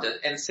they wanted,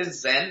 and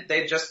since then,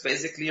 they're just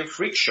basically a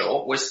freak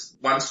show with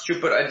one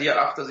stupid idea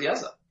after the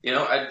other.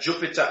 A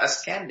Jupiter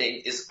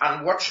Ascending is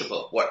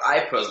unwatchable, what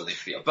I personally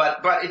feel.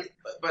 But I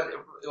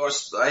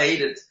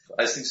hate it.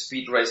 I think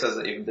Speed Racers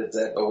even did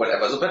that or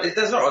whatever. But it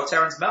does not. Or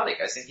Terrence Malick,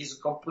 I think he's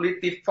a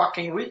completely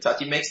fucking retard.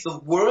 He makes the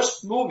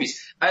worst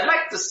movies. I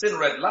like the Thin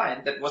Red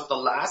Line. That was the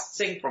last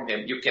thing from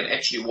him you can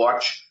actually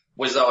watch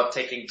without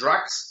taking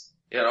drugs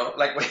You know,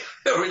 like when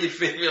you really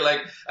feel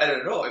like, I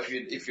don't know,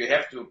 if you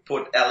have to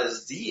put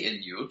LSD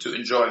in you to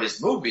enjoy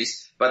his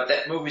movies, but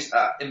that movies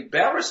are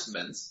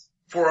embarrassments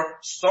for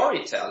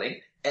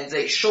storytelling, and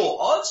they show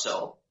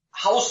also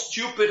how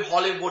stupid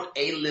Hollywood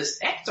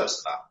A-list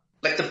actors are.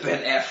 Like the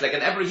Ben Affleck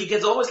and he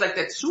gets always like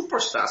that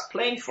superstars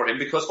playing for him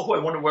because, I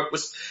want to work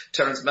with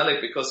Terrence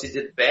Malick because he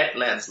did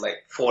Badlands like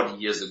 40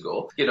 years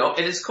ago, you know,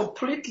 and it's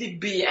completely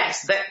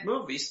BS. That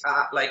movies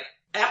are like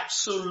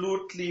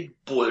absolutely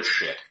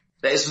bullshit.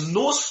 There is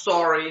no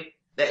story.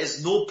 There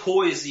is no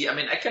poesy. I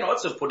mean, I can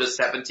also put a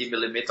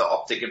 70mm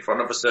optic in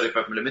front of a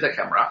 35mm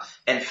camera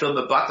and film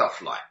a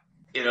butterfly,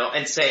 you know,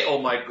 and say,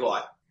 oh my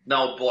God,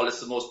 now Ball is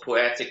the most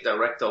poetic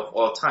director of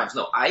all times.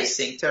 No, I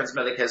think Terrence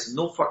Malick has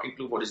no fucking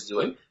clue what he's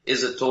doing,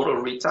 is a total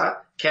retard,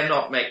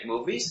 cannot make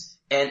movies,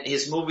 and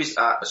his movies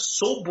are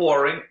so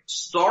boring,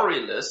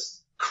 storyless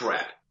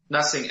crap.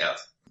 Nothing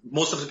else.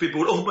 Most of the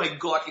people, oh my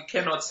God, you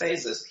cannot say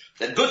this.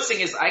 The good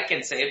thing is I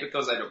can say it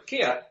because I don't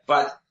care,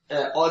 but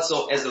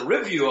also as a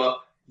reviewer,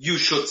 you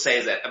should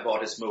say that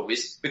about his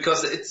movies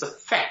because it's a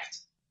fact.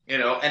 You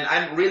know, and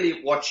I'm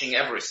really watching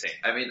everything.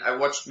 I mean, I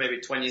watched maybe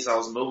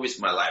 20,000 movies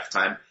in my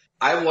lifetime.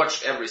 I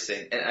watched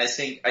everything, and I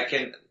think I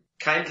can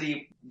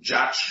kindly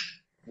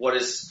judge what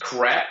is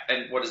crap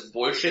and what is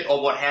bullshit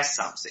or what has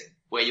something,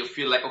 where you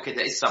feel like, okay,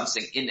 there is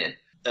something in it,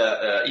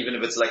 even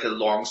if it's like a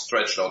long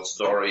stretched out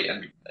story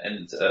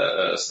and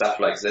stuff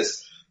like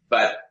this.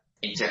 But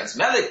in Terrence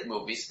Malick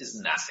movies is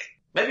nothing.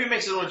 Maybe it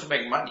makes it only to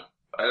make money.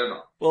 I don't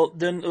know. Well,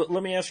 then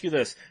let me ask you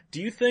this.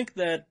 Do you think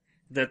that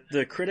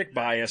the critic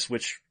bias,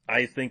 which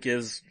I think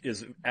is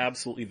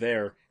absolutely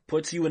there,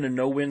 puts you in a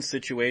no-win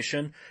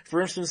situation? For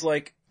instance,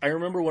 like, I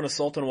remember when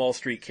Assault on Wall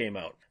Street came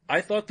out.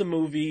 I thought the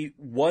movie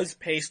was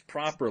paced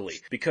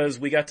properly because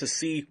we got to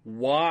see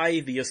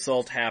why the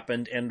assault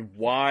happened and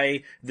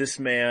why this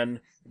man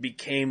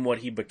became what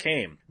he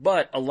became.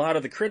 But a lot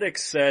of the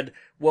critics said,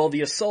 well,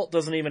 the assault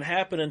doesn't even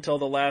happen until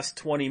the last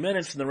 20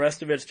 minutes and the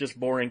rest of it's just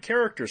boring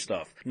character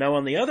stuff. Now,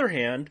 on the other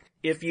hand,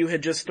 if you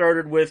had just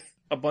started with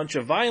a bunch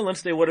of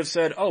violence, they would have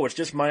said, oh, it's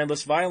just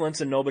mindless violence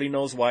and nobody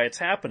knows why it's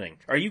happening.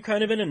 Are you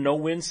kind of in a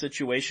no-win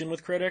situation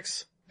with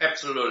critics?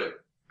 Absolutely.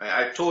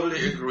 I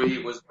totally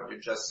agree with what you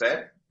just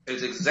said.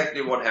 It's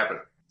exactly what happened.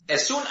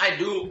 As soon I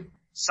do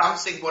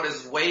something what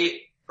is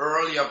way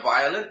earlier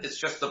violent, it's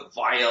just a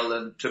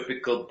violent,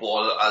 typical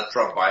Ball,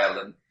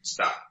 ultra-violent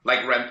stuff,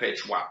 like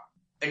Rampage 1.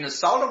 In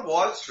Assault on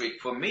Wall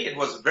Street, for me, it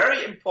was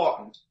very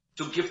important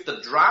to give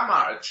the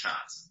drama a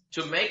chance,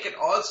 to make it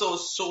also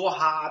so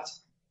hard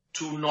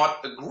to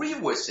not agree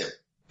with him.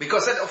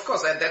 Because then, of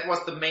course, that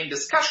was the main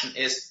discussion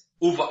is,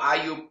 Uwe,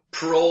 are you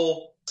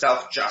pro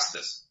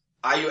self-justice?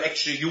 Are you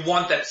actually, you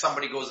want that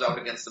somebody goes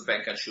out against the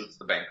bank and shoots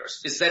the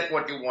bankers? Is that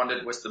what you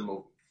wanted with the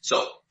movie?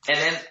 So, and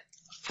then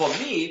for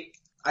me,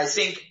 I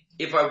think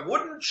if I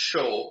wouldn't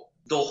show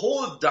the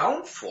whole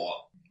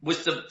downfall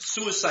with the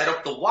suicide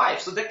of the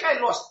wife, so that guy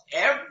lost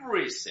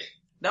everything.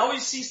 Now he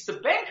sees the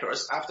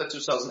bankers after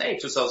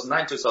 2008,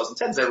 2009,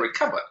 2010, they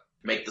recovered,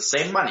 make the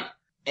same money.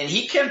 And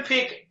he can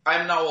pick,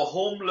 I'm now a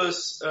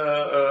homeless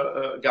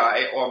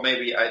guy, or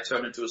maybe I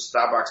turn into a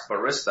Starbucks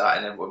barista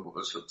and then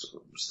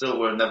still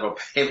will never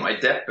pay my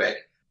debt back.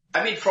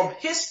 I mean, from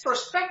his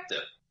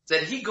perspective,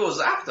 that he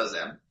goes after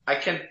them, I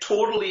can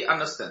totally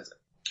understand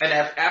it and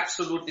have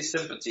absolutely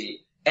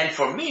sympathy. And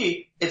for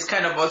me, it's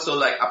kind of also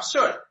like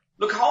absurd.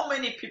 Look how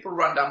many people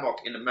run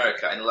amok in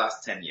America in the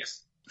last 10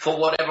 years. For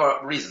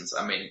whatever reasons.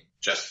 I mean,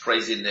 just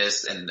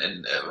craziness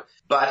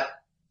but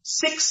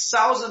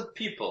 6,000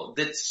 people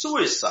did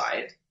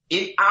suicide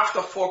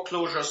after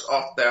foreclosures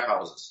of their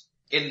houses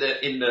in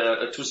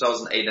the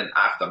 2008 and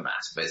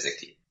aftermath,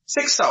 basically.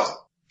 6,000.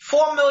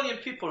 4 million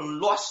people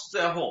lost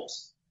their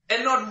homes.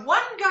 And not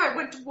one guy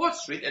went to Wall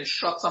Street and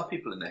shot some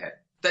people in the head.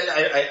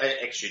 I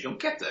actually don't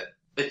get that.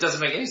 It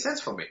doesn't make any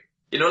sense for me.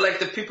 You know, like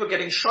the people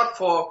getting shot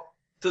for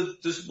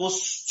the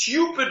most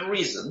stupid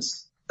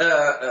reasons,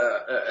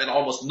 and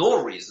almost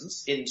no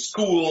reasons in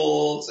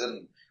schools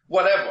and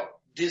whatever.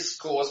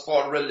 Discourse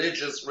for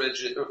religious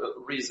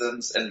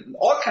reasons and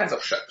all kinds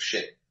of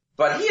shit.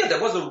 But here there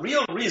was a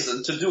real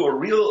reason to do a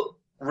real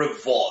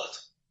revolt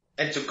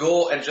and to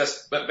go and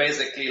just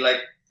basically like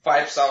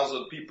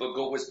 5,000 people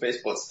go with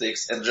baseball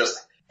sticks and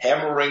just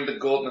hammering the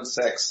Goldman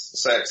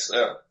Sachs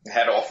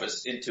head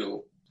office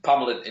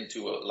pummel it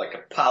into like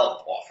a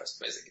pulp office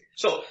basically.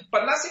 So,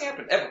 but nothing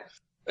happened ever.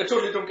 I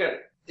totally don't get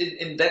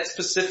it. In that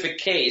specific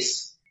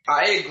case,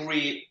 I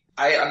agree.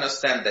 I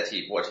understand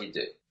what he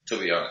did, to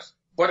be honest.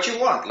 What you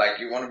want, like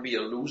you want to be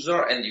a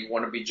loser and you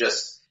want to be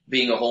just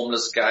being a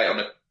homeless guy on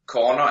a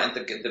corner and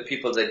the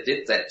people that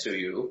did that to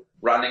you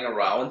running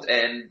around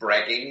and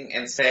bragging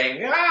and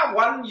saying, yeah,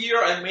 1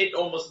 year I made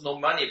almost no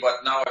money,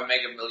 but now I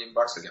make $1 million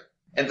again.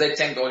 And they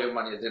tanked all your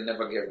money. They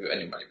never gave you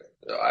any money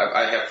back.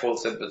 I have full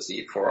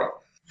sympathy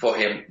for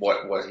him,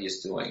 what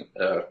he's doing,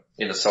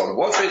 in the Assault on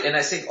Wall Street. And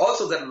I think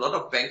also that a lot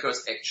of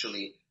bankers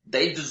actually,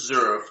 they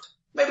deserved,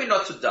 maybe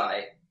not to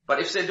die, but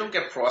if they don't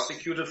get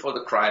prosecuted for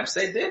the crimes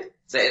they did,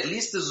 they at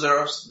least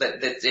deserve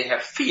that they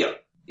have fear.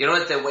 You know,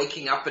 that they're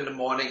waking up in the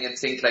morning and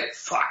think like,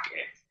 fuck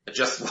it.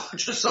 just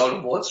watch Assault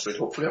on Wall Street.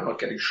 Hopefully I'm not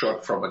getting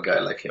shot from a guy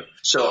like him.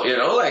 So,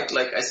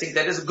 like I think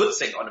that is a good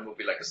thing on a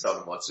movie like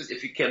Assault on Wall Street.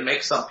 If you can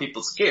make some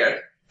people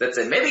scared that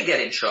they may be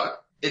getting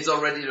shot, it's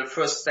already the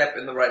first step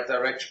in the right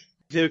direction.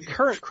 The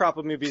current crop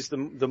of movies, the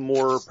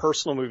more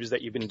personal movies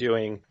that you've been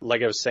doing,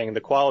 like I was saying,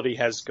 the quality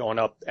has gone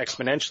up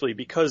exponentially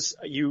because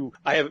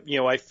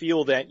I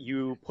feel that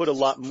you put a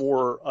lot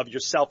more of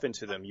yourself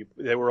into them.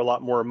 They were a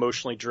lot more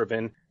emotionally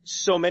driven.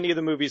 So many of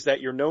the movies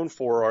that you're known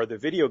for are the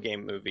video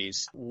game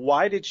movies.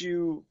 Why did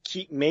you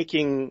keep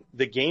making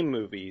the game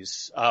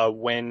movies,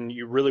 when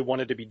you really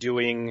wanted to be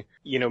doing,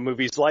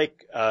 movies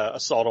like,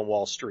 Assault on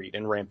Wall Street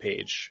and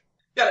Rampage?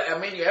 Yeah, I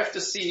mean, you have to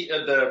see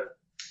the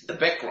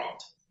background.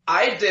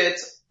 I did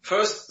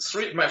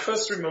my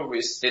first three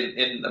movies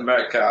in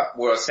America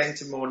were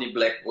Sanctimony,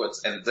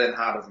 Blackwoods, and then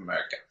Heart of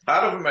America.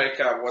 Heart of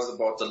America was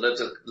about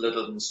the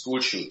Littleton school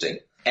shooting,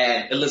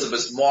 and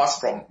Elizabeth Moss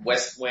from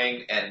West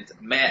Wing and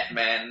Mad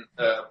Men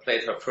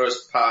played her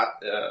first part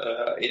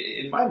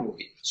in my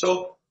movie.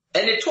 So,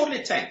 and it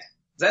totally tanked.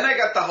 Then I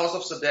got the House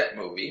of the Dead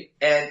movie,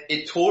 and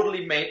it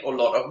totally made a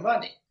lot of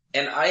money.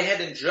 And I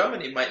had in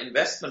Germany my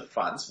investment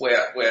funds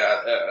where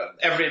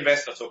every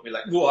investor told me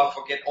like, whoa,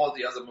 forget all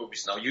the other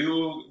movies now.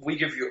 We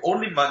give you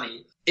only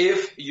money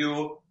if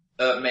you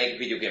make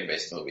video game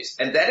based movies.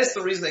 And that is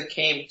the reason it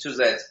came to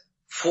that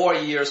 4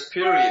 years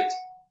period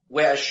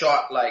where I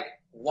shot like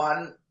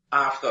one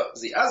after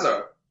the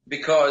other,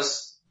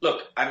 because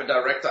look, I'm a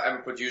director,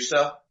 I'm a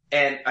producer,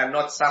 and I'm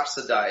not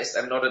subsidized.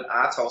 I'm not an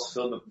art house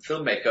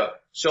filmmaker.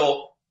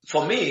 So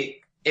for me,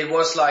 it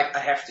was like, I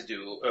have to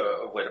do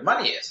where the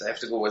money is. I have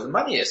to go where the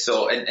money is.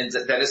 So, and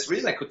that is the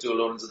reason I could do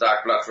Alone in the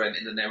Dark, Blood Rain,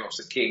 In the Name of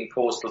the King,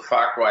 Postal,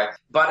 Far Cry.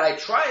 But I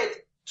tried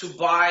to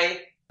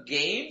buy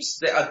games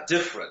that are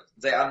different.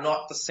 They are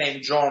not the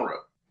same genre.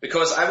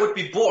 Because I would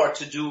be bored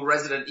to do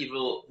Resident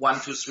Evil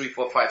 1, 2, 3,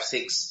 4, 5,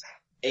 6,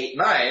 8,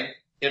 9,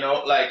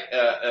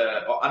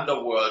 or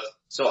Underworld.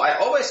 So I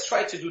always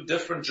try to do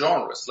different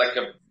genres, like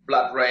a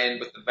Blood Rain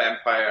with the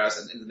vampires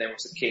and In the Name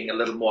of the King, a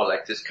little more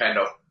like this kind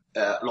of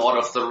Lord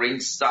of the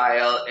Rings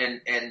style,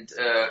 and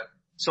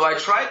so I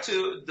tried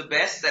to the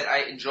best that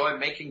I enjoy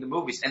making the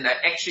movies, and I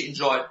actually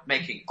enjoyed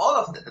making all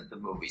of the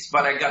movies,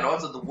 but I got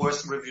also the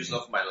worst reviews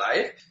of my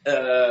life.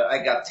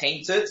 I got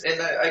tainted,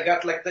 and I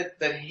got like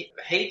that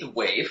hate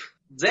wave.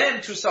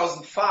 Then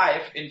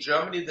 2005 in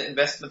Germany, the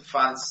investment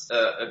funds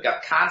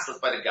got cancelled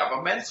by the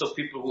government, so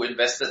people who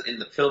invested in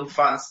the film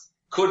funds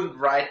couldn't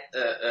write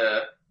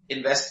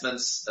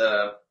investments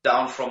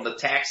down from the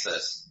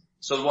taxes.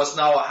 So it was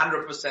now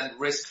 100%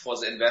 risk for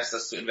the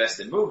investors to invest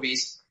in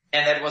movies,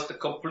 and that was the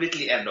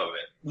completely end of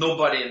it.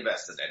 Nobody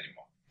invested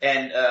anymore.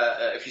 And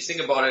if you think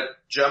about it,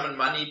 German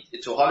money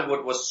to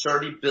Hollywood was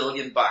 $30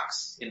 billion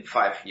in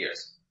 5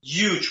 years.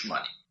 Huge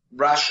money.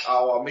 Rush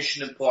Hour,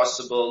 Mission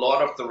Impossible,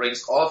 Lord of the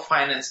Rings, all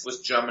financed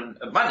with German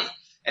money.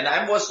 And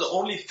I was the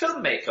only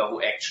filmmaker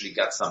who actually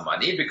got some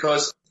money,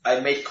 because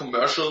I made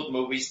commercial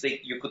movies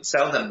that you could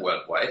sell them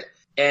worldwide.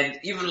 And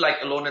even like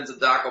Alone in the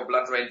Dark or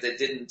Blood Rain, they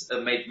didn't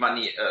make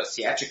money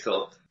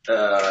theatrical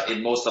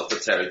in most of the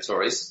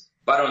territories.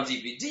 But on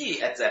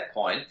DVD at that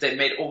point, they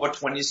made over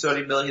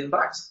 20-30 million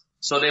bucks.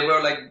 So they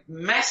were like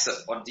massive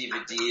on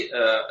DVD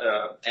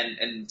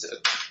and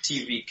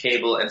TV,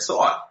 cable, and so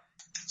on.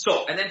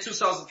 So, and then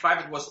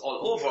 2005 it was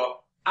all over.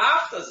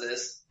 After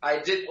this, I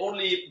did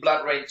only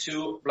Blood Rain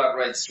 2, Blood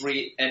Rain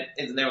 3, and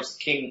In the Name of the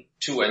King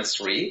 2 and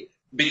 3.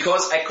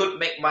 Because I could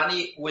make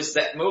money with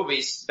that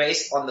movies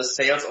based on the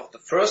sales of the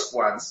first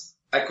ones,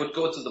 I could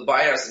go to the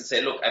buyers and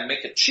say, look, I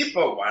make a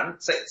cheaper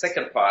one,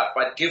 second part,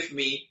 but give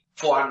me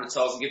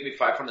 400,000, give me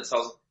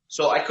 500,000.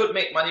 So I could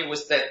make money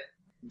with that.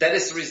 That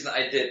is the reason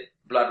I did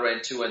Blood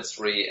Rain 2 and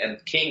 3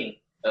 and King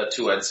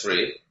 2 and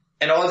 3.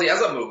 And all the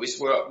other movies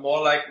were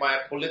more like my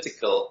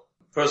political,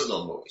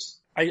 personal movies.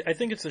 I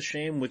think it's a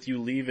shame with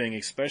you leaving,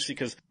 especially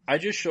because I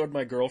just showed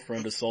my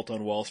girlfriend Assault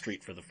on Wall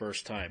Street for the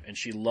first time, and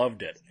she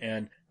loved it.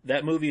 And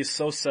that movie is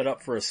so set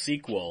up for a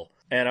sequel,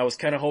 and I was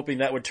kind of hoping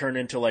that would turn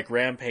into like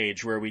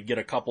Rampage, where we'd get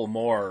a couple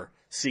more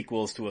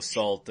sequels to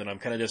Assault, and I'm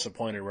kind of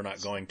disappointed we're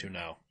not going to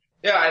now.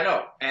 Yeah, I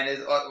know.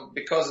 And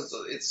because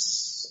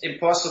it's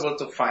impossible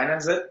to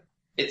finance it,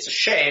 it's a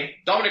shame.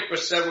 Dominic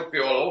Purcell would be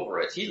all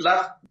over it. He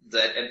loved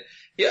that. And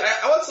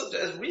I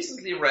also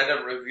recently read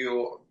a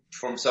review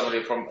from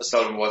somebody from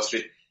Assault on Wall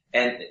Street,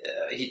 and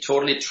he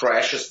totally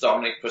trashes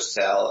Dominic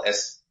Purcell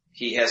as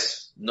he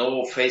has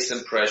no face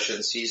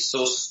impressions. He's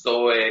so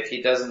stoic.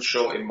 He doesn't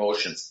show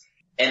emotions.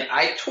 And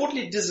I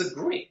totally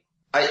disagree.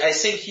 I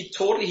think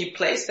he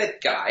plays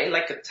that guy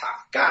like a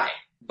tough guy.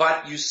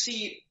 But you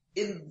see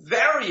in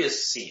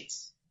various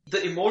scenes,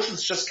 the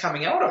emotions just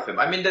coming out of him.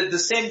 I mean, the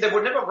same, they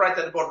would never write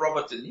that about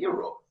Robert De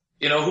Niro,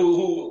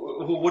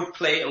 who would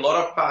play a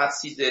lot of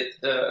parts. He did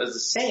the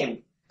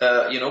same,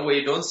 where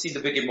you don't see the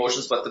big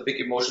emotions, but the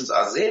big emotions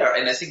are there.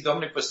 And I think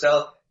Dominic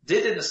Purcell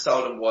did in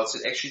Assault on Wall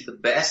Street actually the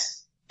best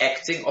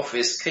acting of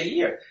his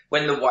career.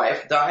 When the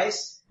wife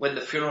dies, when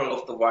the funeral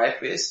of the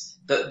wife is,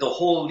 the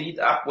whole lead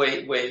up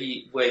where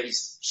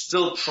he's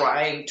still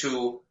trying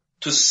to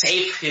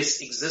save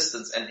his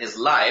existence and his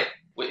life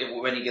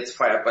when he gets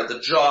fired by the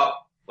job.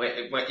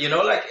 You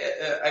know, like,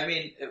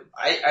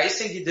 I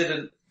think he did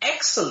an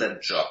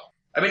excellent job.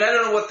 I mean, I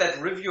don't know what that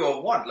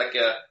reviewer want, like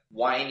a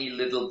whiny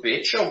little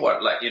bitch or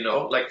what, like, you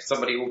know, like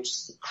somebody who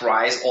just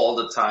cries all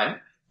the time.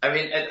 I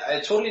mean,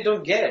 I totally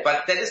don't get it,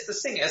 but that is the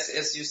thing,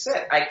 as you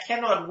said, I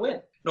cannot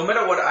win. No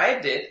matter what I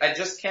did, I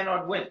just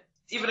cannot win.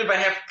 Even if I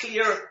have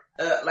clear,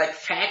 like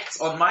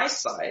facts on my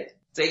side,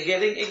 they're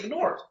getting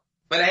ignored.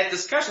 When I had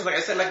discussions, like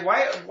I said, like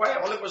why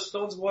Oliver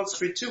Stone's Wall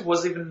Street 2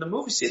 was even in the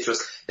movie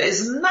theaters. There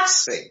is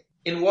nothing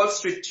in Wall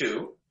Street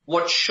 2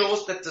 what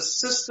shows that the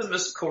system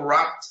is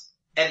corrupt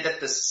and that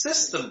the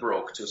system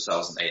broke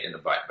 2008 in the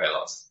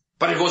bailouts.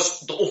 But it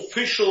was the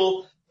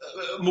official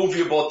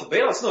movie about the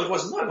bailouts. No, it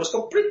was not. It was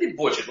completely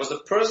bullshit. It was a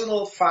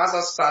personal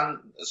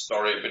father-son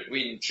story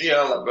between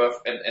Shia LaBeouf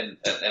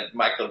and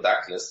Michael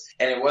Douglas.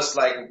 And it was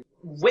like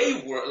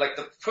way worse. Like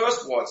the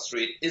first Wall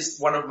Street is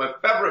one of my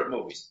favorite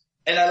movies.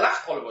 And I love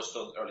Oliver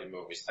Stone's early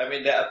movies. I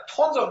mean, there are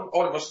tons of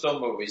Oliver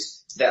Stone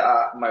movies that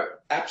are my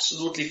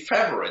absolutely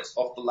favorites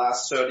of the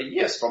last 30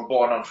 years, from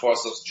Born on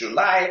 4th of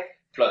July,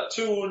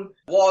 Platoon,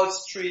 Wall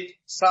Street,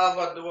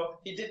 Salvador.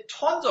 He did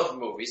tons of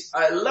movies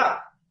I love.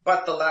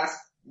 But the last,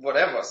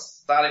 whatever,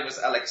 starting with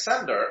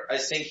Alexander, I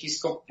think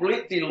he's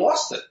completely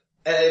lost it.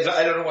 And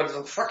I don't know what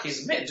the fuck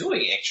he's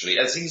doing, actually.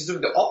 I think he's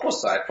doing the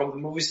opposite from the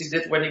movies he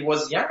did when he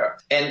was younger.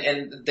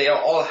 And they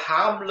are all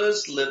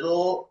harmless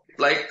little,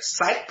 like,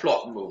 side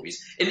plot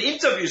movies. In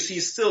interviews,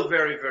 he's still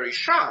very, very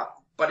sharp,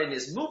 but in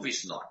his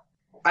movies, not.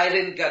 I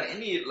didn't get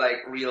any, like,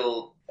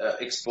 real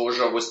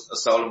exposure with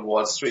Saul on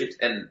Wall Street,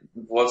 and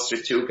Wall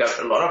Street 2 got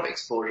a lot of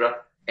exposure.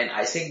 And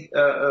I think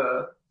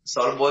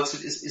Saul on Wall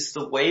Street is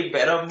the way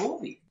better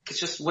movie. It's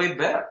just way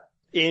better.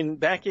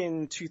 Back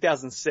in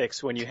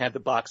 2006, when you had the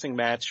boxing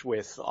match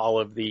with all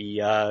of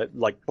the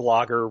like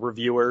blogger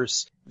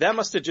reviewers, that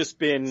must have just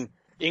been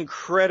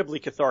incredibly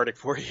cathartic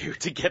for you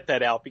to get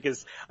that out,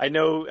 because I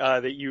know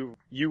that you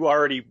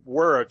already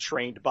were a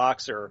trained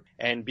boxer,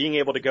 and being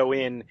able to go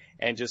in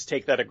and just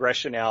take that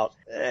aggression out,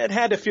 it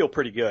had to feel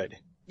pretty good.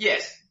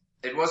 Yes,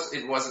 it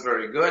was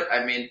very good.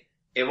 I mean,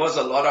 it was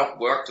a lot of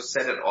work to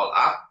set it all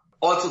up.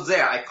 Also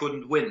there, I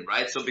couldn't win,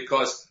 right? So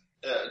because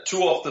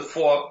 2 of the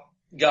 4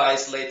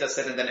 guys later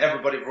said, and then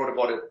everybody wrote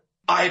about it,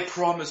 I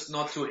promised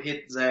not to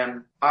hit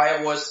them.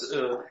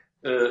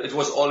 it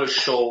was all a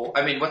show.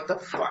 I mean, what the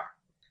fuck?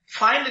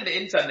 Find in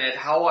the internet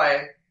how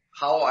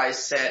I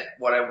said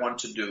what I want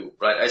to do,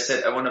 right? I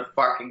said, I want to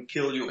fucking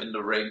kill you in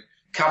the ring.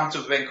 Come to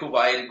Vancouver,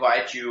 I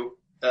invite you,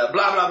 blah,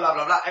 blah, blah,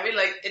 blah, blah. I mean,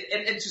 like,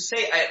 and to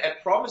say I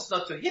promised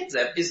not to hit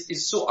them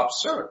is so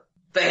absurd.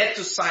 They had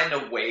to sign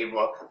a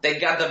waiver. They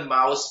got a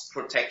mouse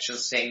protection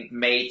thing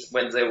made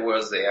when they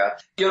were there.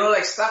 You know,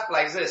 like stuff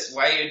like this.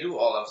 Why you do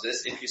all of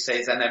this if you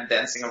say then I'm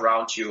dancing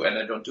around you and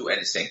I don't do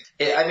anything?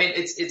 I mean,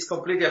 it's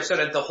completely absurd.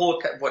 And the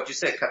whole, what you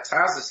said,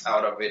 catharsis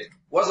out of it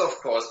was, of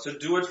course, to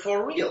do it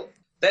for real.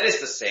 That is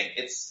the thing.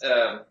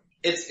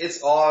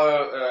 It's all,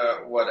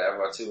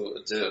 whatever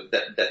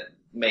that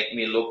make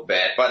me look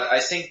bad. But I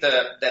think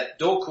that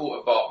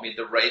doku about me,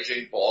 the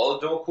Raging Ball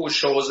doku,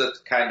 shows it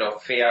kind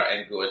of fair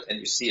and good, and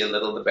you see a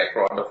little the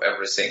background of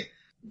everything,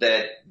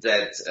 that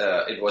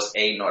it was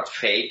A, not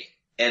fake,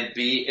 and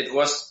B, it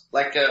was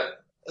like a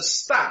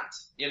stunt,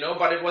 you know,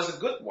 but it was a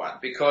good one,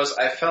 because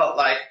I felt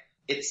like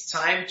it's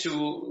time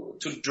to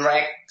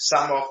drag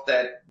some of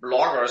that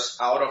bloggers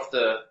out of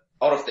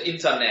the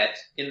internet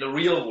in the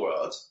real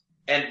world,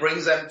 and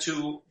bring them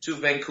to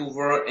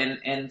Vancouver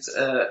and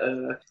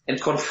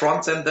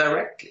confront them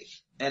directly.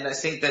 And I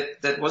think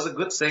that was a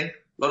good thing.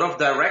 A lot of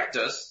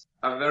directors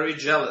are very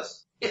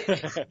jealous. You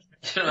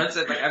know, it's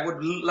like, I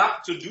would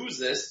love to do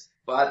this,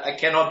 but I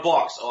cannot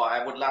box, or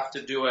I would love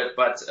to do it,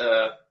 but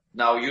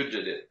now you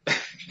did it.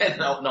 And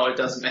now it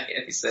doesn't make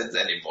any sense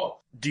anymore.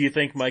 Do you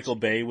think Michael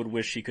Bay would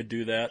wish he could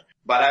do that?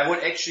 But I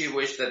would actually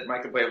wish that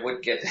Michael Bay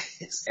would get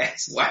his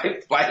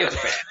ex-wife fired.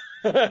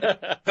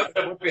 That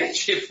would be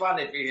actually fun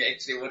if he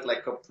actually would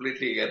like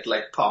completely get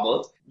like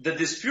pummeled. The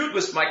dispute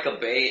with Michael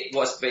Bay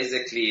was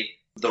basically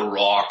The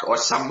Rock or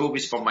some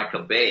movies from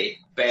Michael Bay,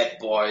 Bad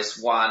Boys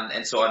 1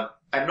 and so on.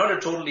 I'm not a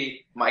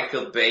totally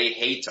Michael Bay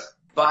hater,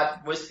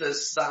 but with the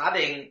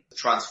starting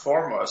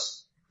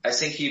Transformers, I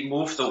think he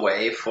moved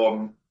away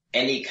from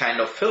any kind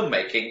of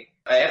filmmaking.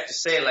 I have to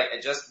say, like, I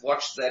just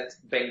watched that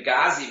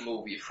Benghazi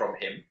movie from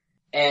him.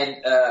 And,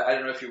 I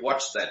don't know if you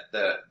watched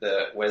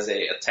that, where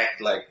they attacked,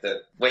 like,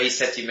 where he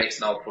said he makes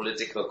now a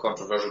political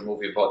controversial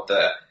movie about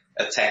the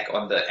attack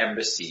on the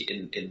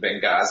embassy in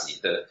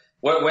Benghazi,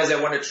 where they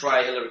want to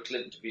try Hillary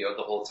Clinton to be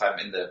the whole time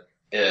in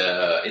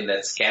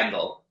that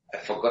scandal. I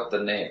forgot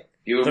the name.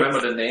 You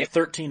remember the name?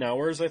 13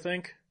 Hours, I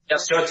think.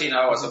 Yes, 13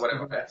 hours or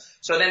whatever.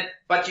 So then,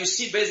 but you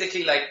see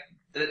basically like,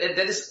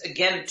 that is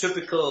again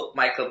typical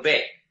Michael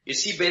Bay. You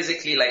see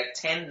basically like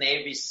 10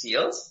 Navy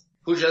SEALs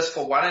who just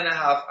for 1.5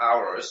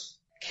 hours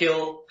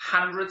kill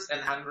hundreds and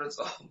hundreds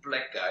of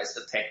black guys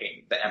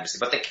attacking the embassy.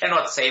 But they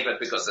cannot save it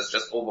because it's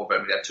just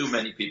overwhelming. There are too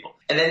many people.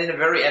 And then in the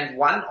very end,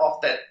 one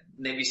of that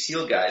Navy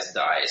SEAL guys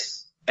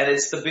dies. And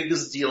it's the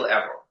biggest deal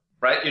ever,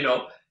 right? You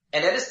know,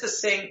 and that is the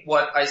thing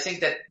what I think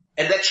that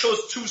And that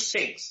shows two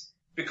things.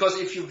 Because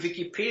if you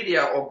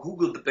Wikipedia or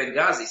Google the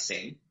Benghazi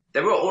thing,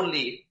 there were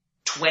only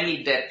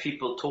 20 dead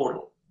people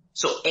total.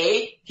 So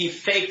A, he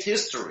faked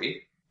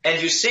history,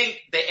 and you think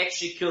they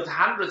actually killed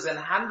hundreds and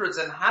hundreds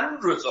and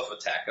hundreds of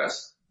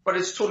attackers, but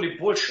it's totally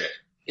bullshit.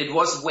 It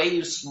was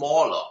way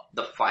smaller,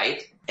 the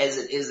fight, as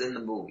it is in the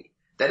movie.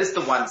 That is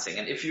the one thing.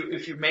 And if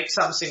you make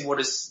something what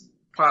is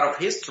part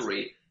of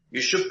history,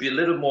 you should be a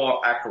little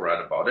more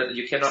accurate about it.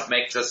 You cannot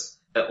make just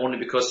only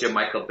because you're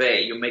Michael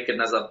Bay, you make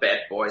another Bad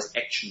Boys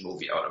action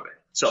movie out of it.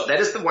 So that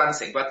is the one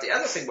thing. But the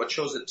other thing what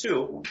shows it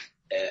too,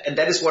 and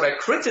that is what I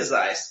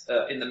criticize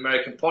in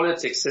American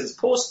politics since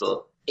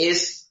Postal,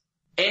 is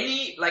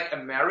any like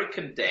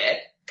American dad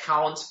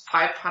counts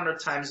 500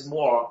 times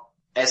more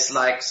as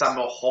like some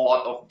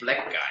horde of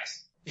black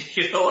guys.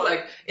 You know,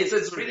 like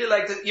it's really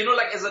like you know,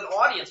 like as an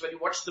audience when you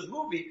watch the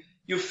movie,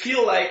 you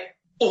feel like,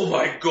 oh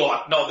my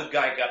God, now the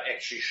guy got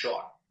actually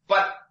shot.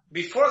 But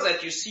before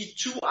that, you see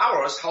 2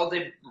 hours how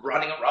they're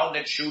running around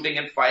and shooting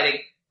and fighting,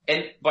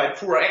 and by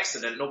poor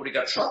accident, nobody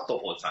got shot the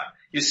whole time.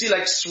 You see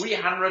like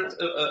 300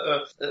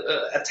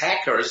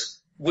 attackers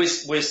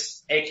with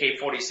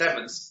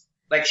AK-47s,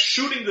 like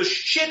shooting the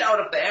shit out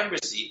of the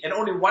embassy, and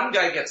only one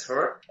guy gets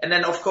hurt. And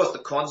then, of course, the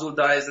consul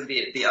dies, and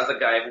the other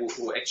guy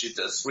who actually,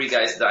 the 3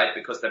 guys died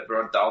because they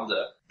burned down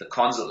the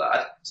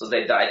consulate, so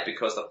they died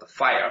because of the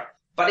fire.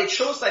 But it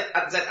shows like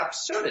that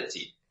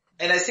absurdity.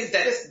 And I think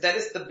that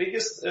is the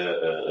biggest,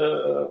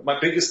 my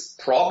biggest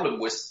problem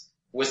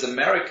with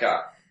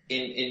America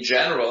in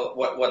general,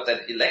 what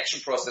that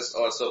election process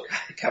also,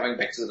 coming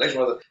back to the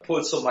election process,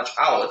 pulled so much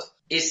out,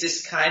 is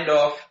this kind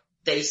of,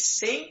 they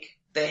think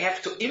they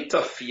have to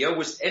interfere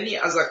with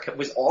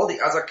with all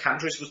the other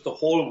countries, with the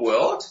whole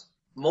world.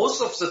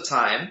 Most of the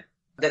time,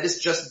 that is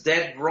just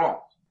dead wrong.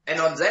 And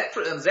on that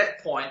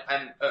point,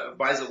 I'm,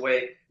 by the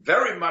way,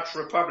 very much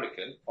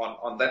Republican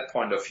on that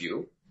point of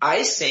view.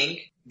 I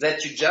think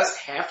that you just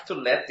have to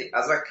let the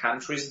other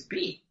countries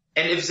be.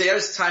 And if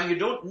there's time, you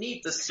don't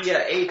need the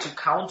CIA to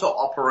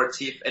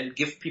counter-operative and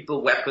give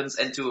people weapons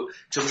and to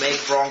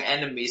make wrong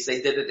enemies.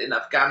 They did it in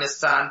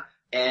Afghanistan,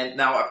 and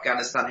now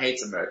Afghanistan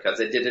hates America.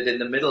 They did it in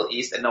the Middle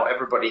East, and now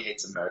everybody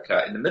hates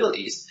America in the Middle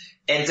East.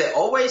 And they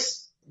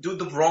always do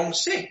the wrong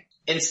thing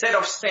instead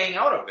of staying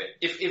out of it.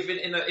 If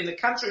in a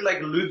country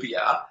like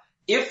Libya,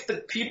 if the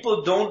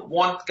people don't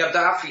want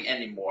Gaddafi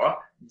anymore,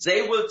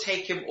 they will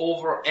take him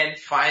over and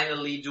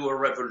finally do a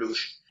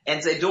revolution.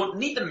 And they don't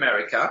need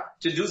America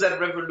to do that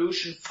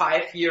revolution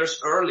 5 years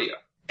earlier,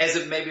 as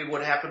it maybe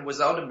would happen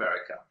without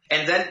America.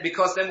 And then,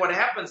 because then what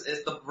happens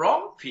is the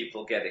wrong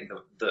people getting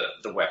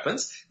the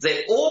weapons,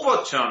 they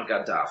overturn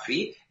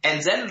Gaddafi,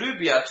 and then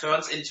Libya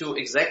turns into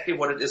exactly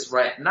what it is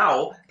right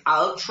now,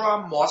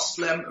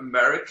 ultra-Muslim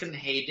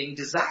American-hating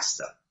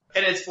disaster.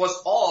 And it was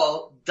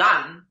all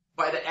done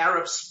by the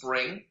Arab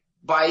Spring,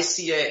 by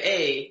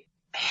CIA,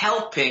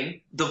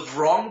 helping the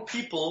wrong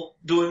people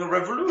doing a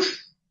revolution.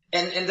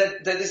 And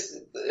that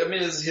is, I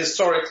mean, it's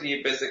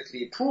historically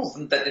basically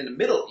proven that in the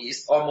Middle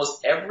East,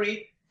 almost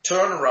every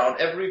turnaround,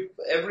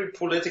 every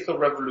political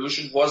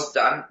revolution was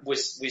done with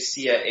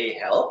CIA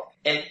help,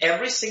 and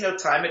every single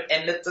time it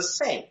ended the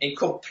same, in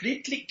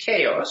completely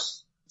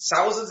chaos,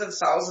 thousands and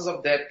thousands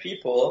of dead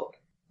people,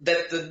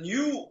 that the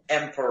new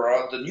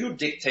emperor, the new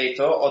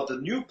dictator, or the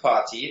new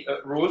party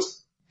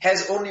rules,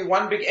 has only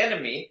one big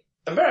enemy,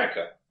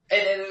 America.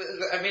 And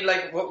I mean,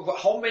 like,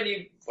 how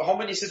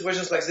many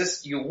situations like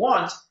this you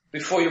want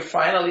before you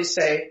finally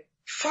say,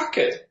 fuck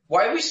it,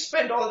 why we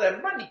spend all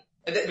that money?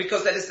 And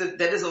because that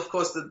is of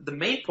course the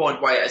main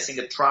point why I think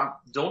that Trump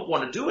don't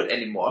want to do it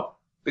anymore,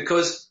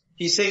 because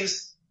he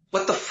thinks,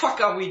 what the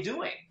fuck are we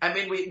doing? I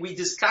mean, we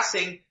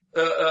discussing,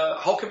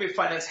 how can we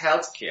finance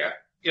healthcare?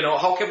 You know,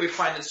 how can we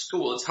finance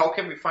schools? How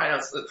can we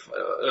finance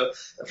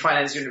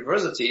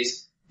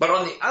universities? But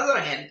on the other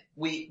hand,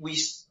 we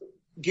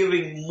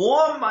giving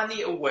more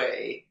money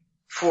away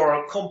for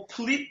a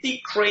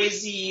completely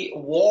crazy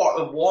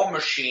war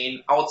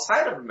machine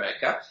outside of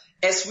America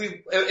as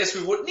we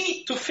would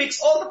need to fix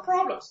all the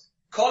problems.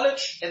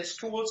 College and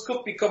schools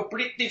could be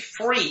completely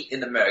free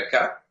in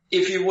America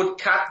if you would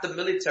cut the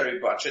military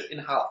budget in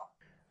half.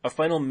 A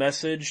final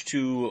message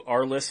to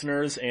our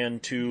listeners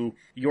and to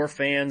your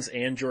fans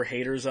and your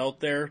haters out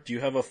there. Do you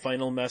have a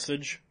final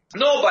message?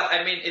 No, but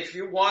I mean, if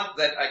you want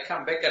that I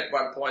come back at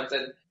one point,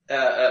 then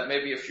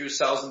maybe a few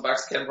 $1,000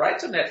 can write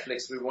to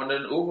Netflix. We want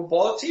an Uwe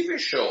Boll TV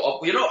show.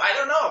 Or, you know, I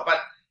don't know, but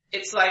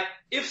it's like,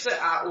 if there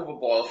are Uwe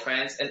Boll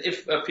fans, and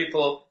if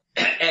people,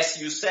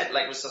 as you said,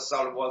 like with the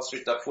South of Wall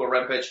Street, Darfur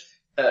Rampage,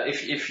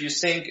 if you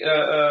think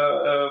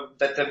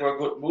that there were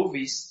good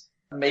movies,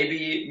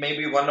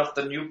 maybe one of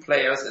the new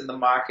players in the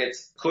market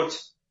could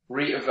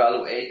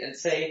reevaluate and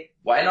say,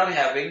 why not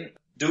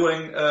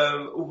doing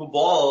an Uwe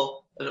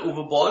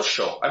Boll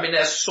show? I mean,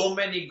 there's so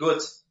many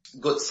good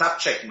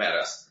subject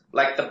matters.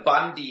 Like the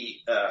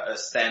Bundy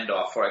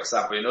standoff, for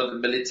example, you know, the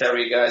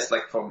military guys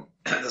like from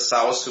the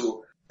South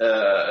who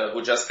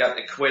just got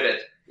acquitted.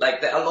 Like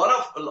there are a lot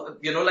of,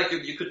 you know, like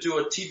you could do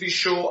a TV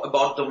show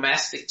about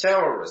domestic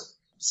terrorism.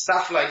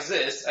 stuff like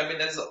this, I mean,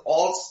 it's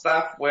all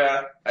stuff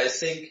where I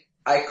think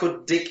I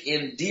could dig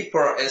in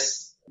deeper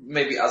as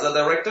maybe other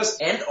directors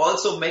and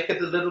also make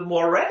it a little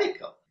more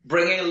radical,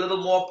 bringing a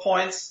little more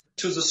points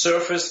to the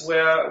surface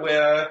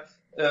where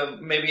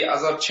maybe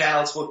other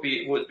channels would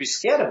be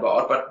scared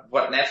about. But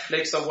what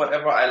Netflix or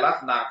whatever, I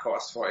love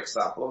Narcos, for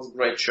example. It was a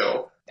great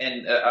show.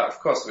 And of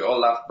course, we all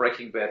love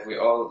Breaking Bad. We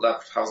all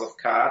love House of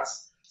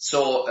Cards.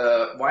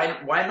 So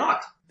why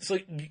not? So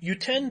you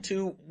tend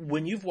to,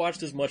 when you've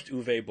watched as much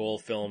Uwe Boll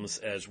films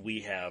as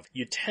we have,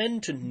 you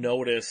tend to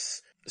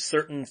notice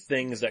certain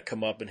things that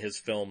come up in his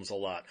films a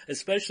lot,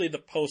 especially the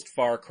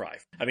post-Far Cry.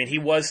 I mean, he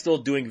was still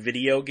doing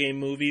video game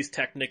movies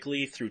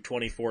technically through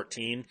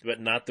 2014, but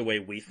not the way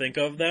we think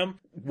of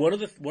them. One of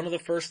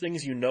the first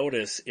things you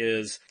notice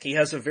is he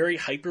has a very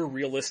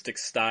hyper-realistic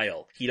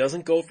style. He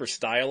doesn't go for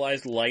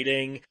stylized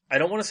lighting. I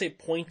don't want to say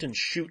point and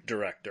shoot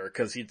director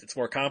because it's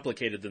more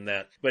complicated than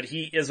that, but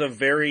he is a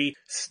very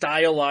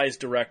stylized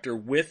director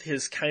with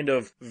his kind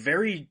of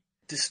very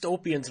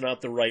dystopian's not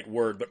the right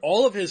word, but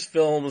all of his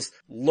films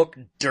look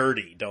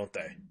dirty, don't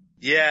they?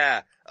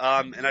 Yeah.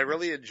 And I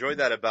really enjoy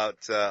that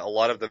about a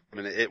lot of them. I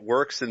mean, it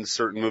works in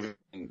certain movies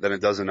than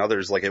it does in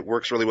others. Like, it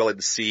works really well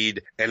in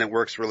Seed, and it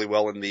works really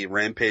well in the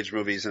Rampage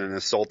movies and in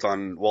Assault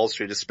on Wall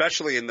Street,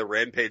 especially in the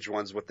Rampage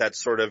ones with that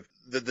sort of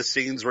the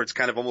scenes where it's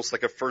kind of almost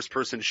like a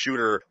first-person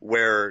shooter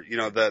where, you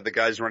know, the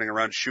guy's running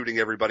around shooting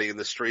everybody in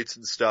the streets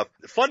and stuff.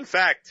 Fun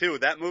fact, too,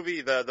 that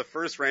movie, the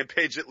first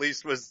Rampage at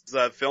least, was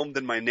filmed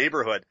in my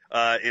neighborhood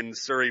in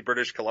Surrey,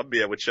 British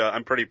Columbia, which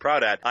I'm pretty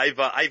proud at.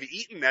 I've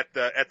eaten at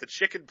the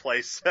chicken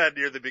place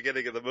near the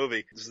beginning of the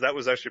movie, so that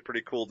was actually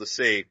pretty cool to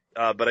see.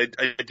 But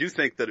I do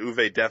think that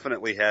Uwe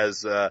definitely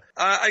has,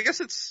 I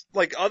guess it's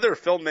like other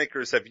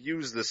filmmakers have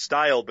used the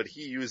style, but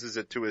he uses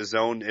it to his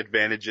own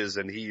advantages,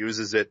 and he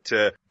uses it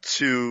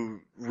to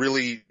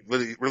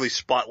really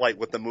spotlight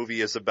what the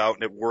movie is about,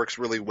 and it works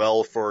really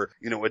well for,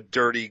 you know, a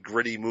dirty,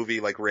 gritty movie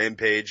like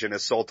Rampage and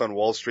Assault on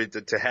Wall Street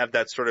to have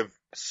that sort of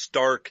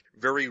stark,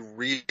 very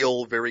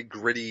real, very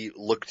gritty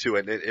look to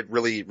it. It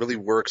really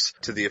works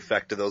to the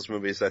effect of those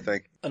movies, I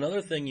think.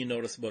 Another thing you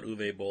notice about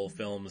Uwe Boll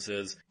films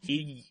is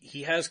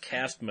he has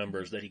cast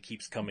members that he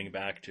keeps coming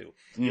back to.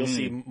 You'll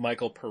see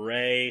Michael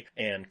Pare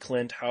and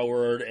Clint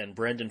Howard and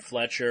Brendan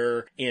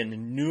Fletcher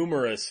in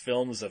numerous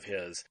films of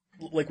his.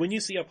 Like, when you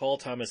see a Paul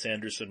Thomas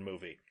Anderson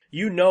movie,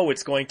 you know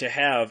it's going to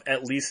have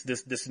at least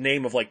this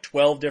name of like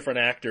 12 different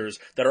actors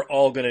that are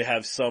all going to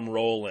have some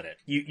role in it.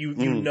 You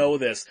know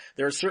this.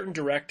 There are certain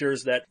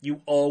directors that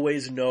you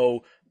always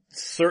know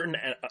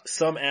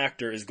some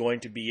actor is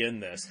going to be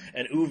in this,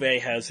 and Uwe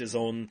has his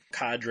own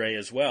cadre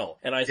as well.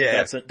 And I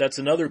think that's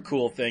another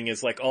cool thing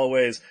is like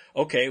always,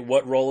 okay,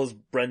 what role is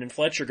Brendan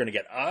Fletcher going to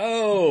get?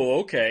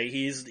 Oh, okay,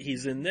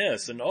 he's in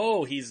this, and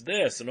oh, he's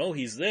this, and oh,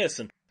 he's this,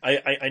 and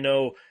I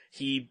know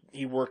he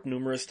worked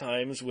numerous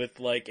times with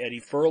like Eddie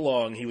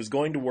Furlong. He was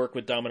going to work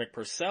with Dominic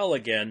Purcell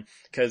again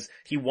because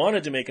he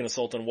wanted to make an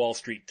Assault on Wall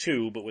Street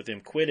 2, but with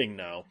him quitting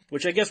now,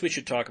 which I guess we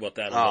should talk about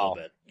that a little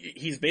bit.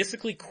 He's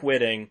basically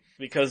quitting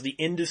because the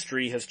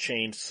industry has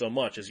changed so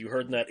much. As you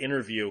heard in that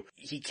interview,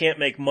 he can't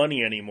make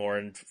money anymore,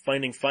 and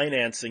finding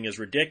financing is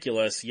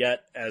ridiculous,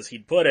 yet, as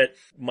he'd put it,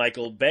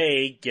 Michael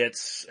Bay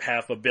gets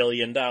 $500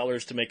 million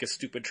to make a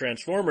stupid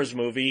Transformers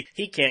movie.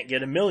 He can't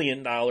get $1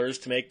 million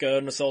to make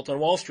an Assault on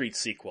Wall Street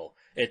sequel.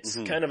 It's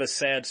kind of a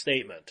sad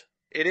statement.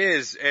 It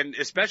is, and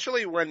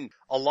especially when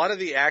a lot of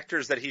the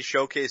actors that he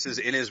showcases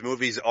in his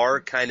movies are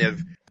kind of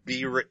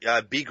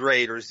B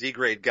grade or Z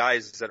grade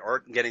guys that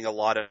aren't getting a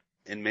lot of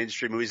in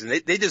mainstream movies, and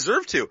they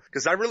deserve to,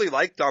 because I really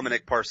like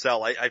Dominic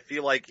Purcell. I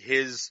feel like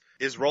his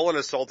role in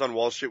Assault on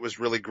Wall Street was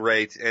really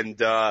great. And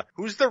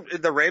who's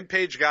the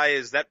Rampage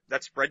guy?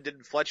 That's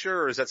Brendan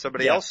Fletcher, or is that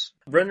somebody else?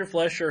 Brendan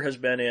Fletcher has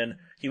been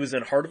he was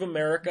in Heart of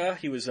America,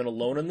 he was in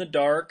Alone in the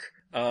Dark.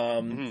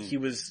 He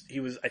was,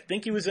 I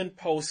think he was in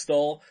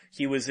Postal.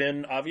 He was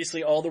in,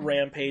 obviously, all the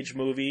Rampage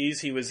movies.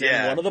 He was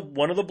in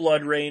one of the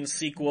Blood Rain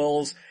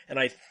sequels, and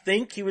I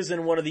think he was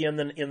in one of the In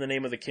the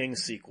Name of the King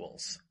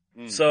sequels.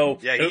 So,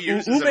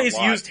 Uwe's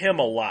used him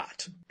a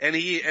lot. And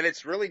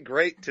it's really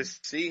great to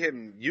see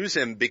him use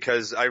him,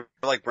 because I feel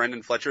like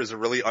Brendan Fletcher is a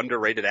really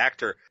underrated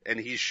actor, and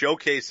he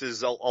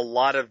showcases a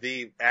lot of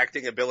the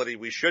acting ability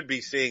we should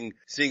be seeing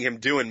him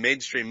do in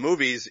mainstream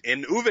movies,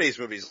 in Uwe's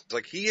movies.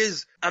 Like, he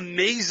is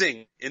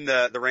amazing in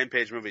the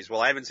Rampage movies.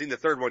 Well, I haven't seen the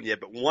third one yet,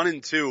 but 1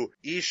 and 2,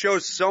 he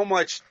shows so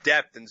much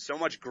depth and so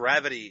much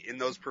gravity in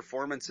those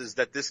performances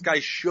that this guy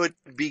should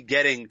be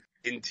getting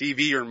in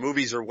TV or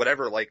movies or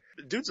whatever. Like,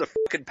 dude's a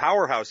fucking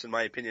powerhouse in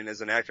my opinion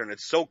as an actor, and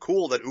it's so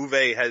cool that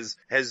Uwe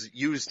has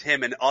used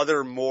him and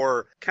other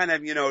more kind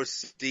of, you know,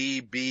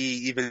 C,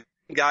 B, even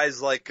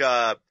guys like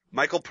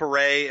Michael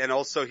Pare, and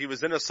also he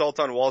was in Assault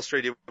on Wall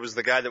Street. He was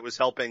the guy that was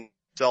helping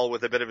sell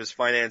with a bit of his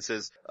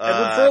finances.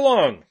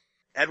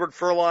 Edward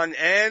Furlong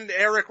and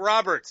Eric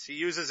Roberts. He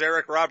uses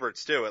Eric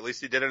Roberts too. At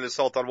least he did in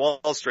Assault on Wall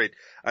Street.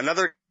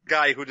 Another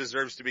guy who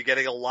deserves to be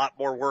getting a lot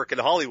more work in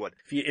Hollywood.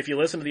 If you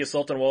listen to the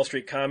Assault on Wall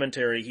Street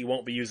commentary, he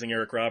won't be using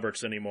Eric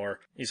Roberts anymore.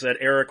 He said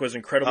Eric was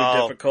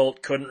incredibly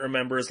difficult, couldn't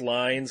remember his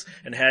lines,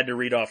 and had to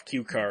read off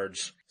cue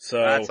cards. So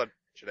that's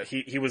unfortunate.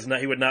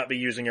 he would not be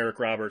using Eric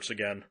Roberts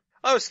again.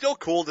 Oh, it's still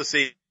cool to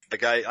see.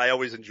 Like, I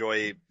always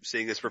enjoy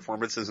seeing his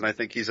performances, and I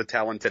think he's a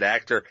talented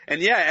actor.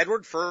 And yeah,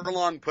 Edward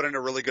Furlong put in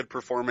a really good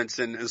performance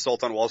in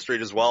Assault on Wall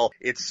Street as well.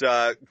 It's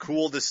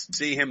cool to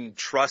see him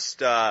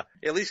trust, at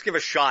least give a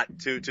shot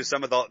to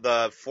some of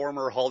the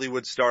former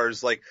Hollywood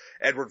stars. Like,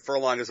 Edward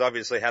Furlong has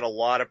obviously had a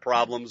lot of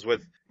problems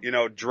with,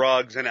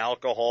 drugs and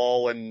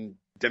alcohol and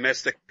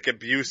domestic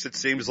abuse, it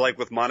seems like,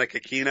 with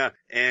Monica Keena,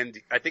 and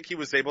I think he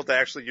was able to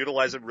actually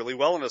utilize it really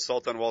well in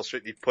Assault on Wall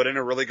Street. He put in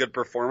a really good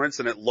performance,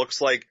 and it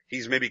looks like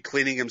he's maybe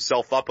cleaning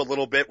himself up a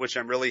little bit, which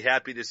I'm really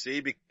happy to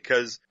see,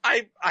 because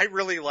I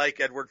really like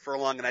Edward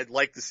Furlong, and I'd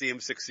like to see him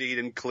succeed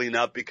and clean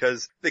up,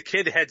 because the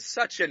kid had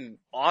such an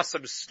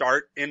awesome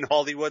start in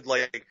Hollywood.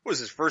 Like, it was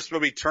his first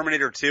movie,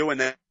 Terminator 2, and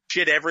then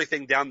shit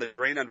everything down the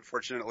drain,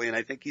 unfortunately, and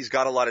I think he's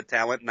got a lot of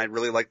talent, and I'd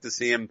really like to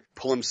see him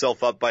pull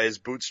himself up by his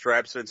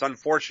bootstraps. And it's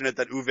unfortunate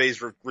that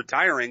Uwe's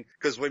retiring,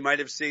 because we might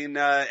have seen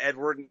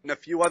Edward in a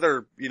few of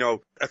other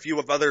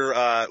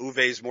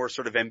Uwe's more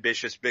sort of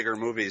ambitious, bigger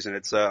movies, and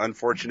it's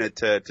unfortunate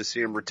to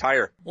see him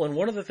retire. Well, and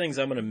one of the things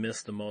I'm going to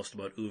miss the most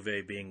about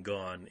Uwe being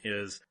gone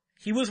is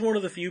he was one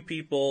of the few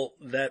people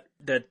that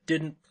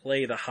didn't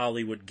play the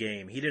Hollywood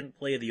game. He didn't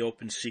play the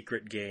open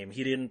secret game.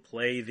 He didn't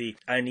play the,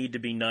 I need to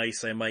be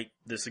nice,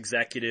 this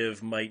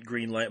executive might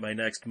greenlight my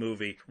next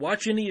movie.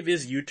 Watch any of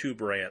his YouTube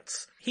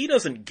rants. He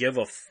doesn't give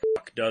a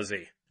fuck, does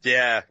he?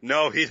 Yeah,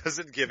 no, he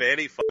doesn't give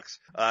any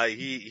fucks.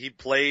 He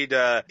played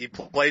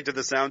to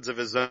the sounds of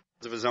his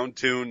own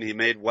tune. He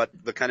made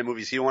the kind of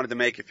movies he wanted to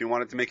make. If he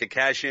wanted to make a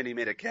cash-in, he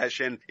made a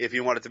cash-in. If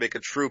he wanted to make a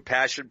true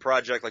passion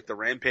project like the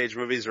Rampage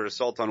movies or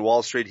Assault on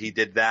Wall Street, he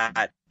did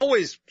that.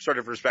 Always sort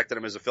of respected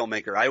him as a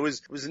filmmaker. I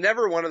was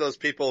never one of those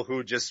people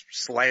who just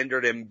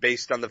slandered him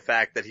based on the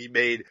fact that he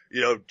made,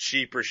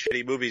 cheap or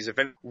shitty movies.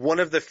 One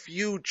of the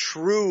few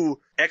true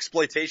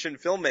exploitation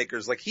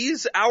filmmakers, like,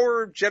 he's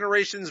our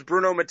generation's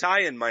Bruno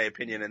Mattei, in my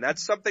opinion, and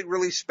that's something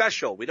really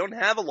special. We don't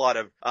have a lot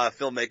of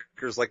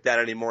filmmakers like that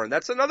anymore, and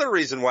that's another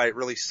reason why it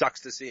really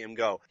sucks to see him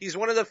go. He's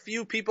one of the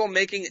few people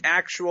making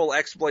actual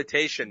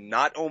exploitation,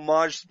 not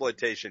homage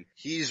exploitation.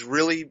 He's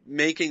really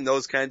making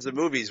those kinds of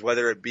movies,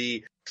 whether it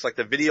be like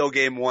the video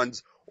game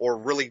ones or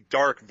really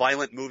dark,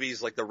 violent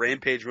movies like the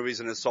Rampage movies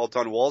and Assault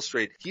on Wall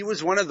Street. He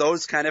was one of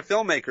those kind of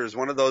filmmakers,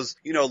 one of those,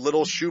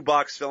 little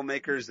shoebox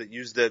filmmakers that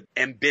used the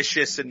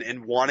ambitious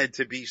and wanted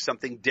to be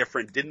something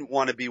different, didn't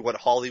want to be what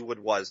Hollywood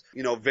was,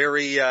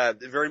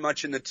 very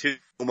much in the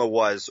Tuma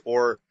was,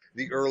 or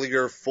the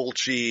earlier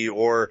Fulci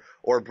or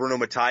Bruno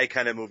Mattei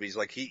kind of movies.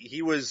 Like,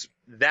 he was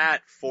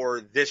that for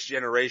this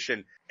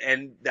generation,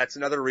 and that's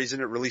another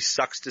reason it really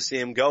sucks to see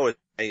him go.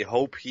 I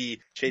hope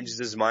he changes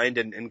his mind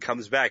and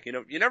comes back.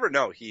 You never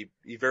know. He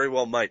very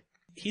well might.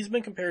 He's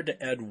been compared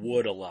to Ed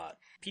Wood a lot.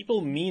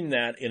 People mean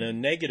that in a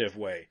negative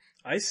way.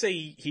 I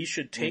say he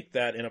should take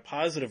that in a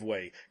positive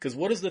way, because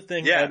what is the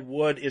thing Ed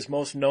Wood is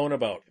most known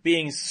about?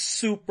 Being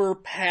super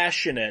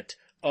passionate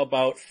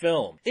about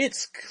film.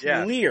 It's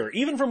clear,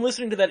 even from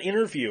listening to that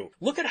interview.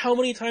 Look at how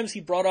many times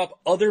he brought up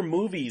other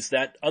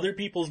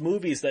people's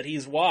movies that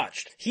he's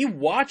watched. He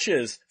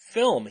watches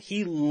film.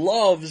 He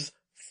loves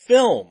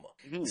film.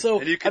 So,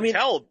 and you can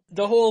tell.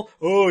 The whole,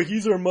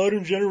 he's our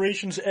modern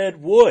generation's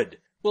Ed Wood.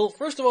 Well,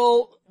 first of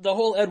all, the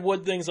whole Ed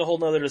Wood thing's a whole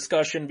nother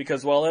discussion,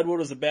 because while Ed Wood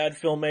was a bad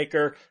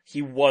filmmaker,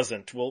 he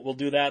wasn't. We'll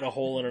do that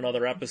in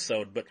another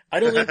episode. But I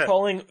don't think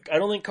calling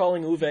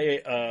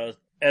Uwe,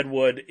 Ed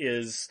Wood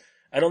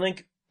I don't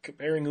think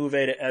comparing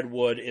Uwe to Ed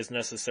Wood is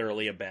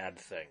necessarily a bad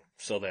thing.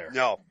 So there.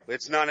 No,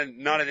 it's not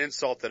an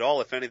insult at all.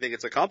 If anything,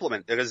 it's a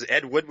compliment, because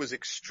Ed Wood was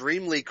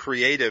extremely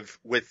creative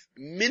with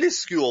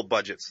minuscule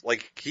budgets.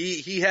 Like,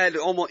 he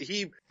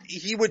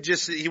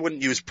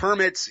wouldn't use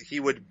permits. He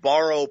would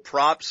borrow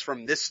props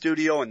from this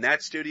studio and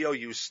that studio,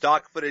 use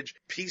stock footage,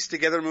 piece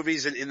together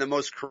movies in the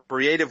most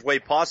creative way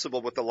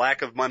possible with the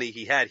lack of money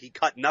he had. He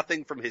cut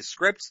nothing from his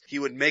scripts. He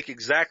would make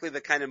exactly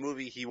the kind of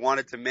movie he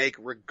wanted to make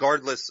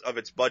regardless of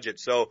its budget.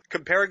 So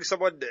comparing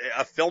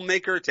a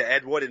filmmaker to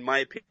Ed Wood, in my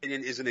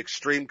opinion, is an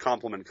extreme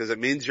compliment, because it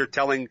means you're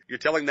telling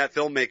that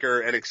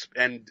filmmaker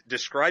and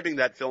describing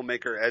that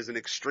filmmaker as an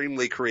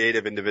extremely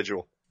creative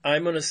individual.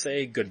 I'm going to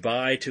say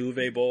goodbye to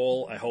Uwe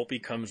Boll. I hope he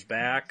comes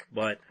back,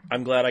 but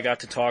I'm glad I got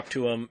to talk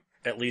to him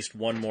at least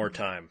one more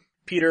time.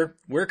 Peter,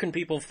 where can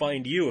people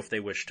find you if they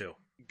wish to?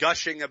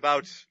 Gushing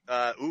about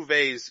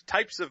Uwe's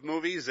types of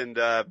movies, and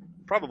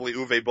probably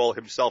Uwe Boll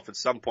himself at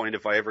some point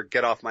if I ever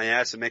get off my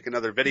ass and make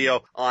another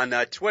video, on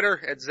Twitter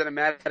at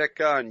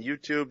Cinematica, on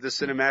YouTube The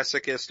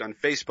Cinemasochist, on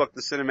Facebook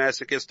The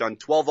Cinemasochist, on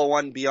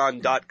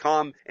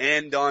 1201beyond.com,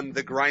 and on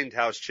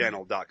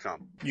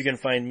thegrindhousechannel.com. You can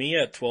find me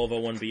at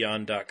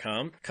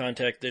 1201beyond.com.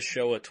 Contact this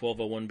show at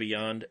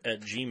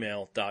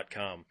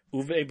 1201beyond@gmail.com.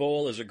 Uwe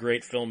Boll is a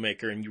great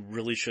filmmaker, and you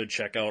really should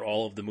check out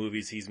all of the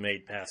movies he's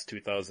made past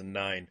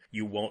 2009.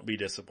 You won't be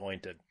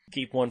disappointed.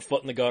 Keep one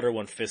foot in the gutter,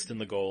 one fist in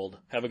the gold.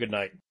 Have a good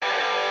night.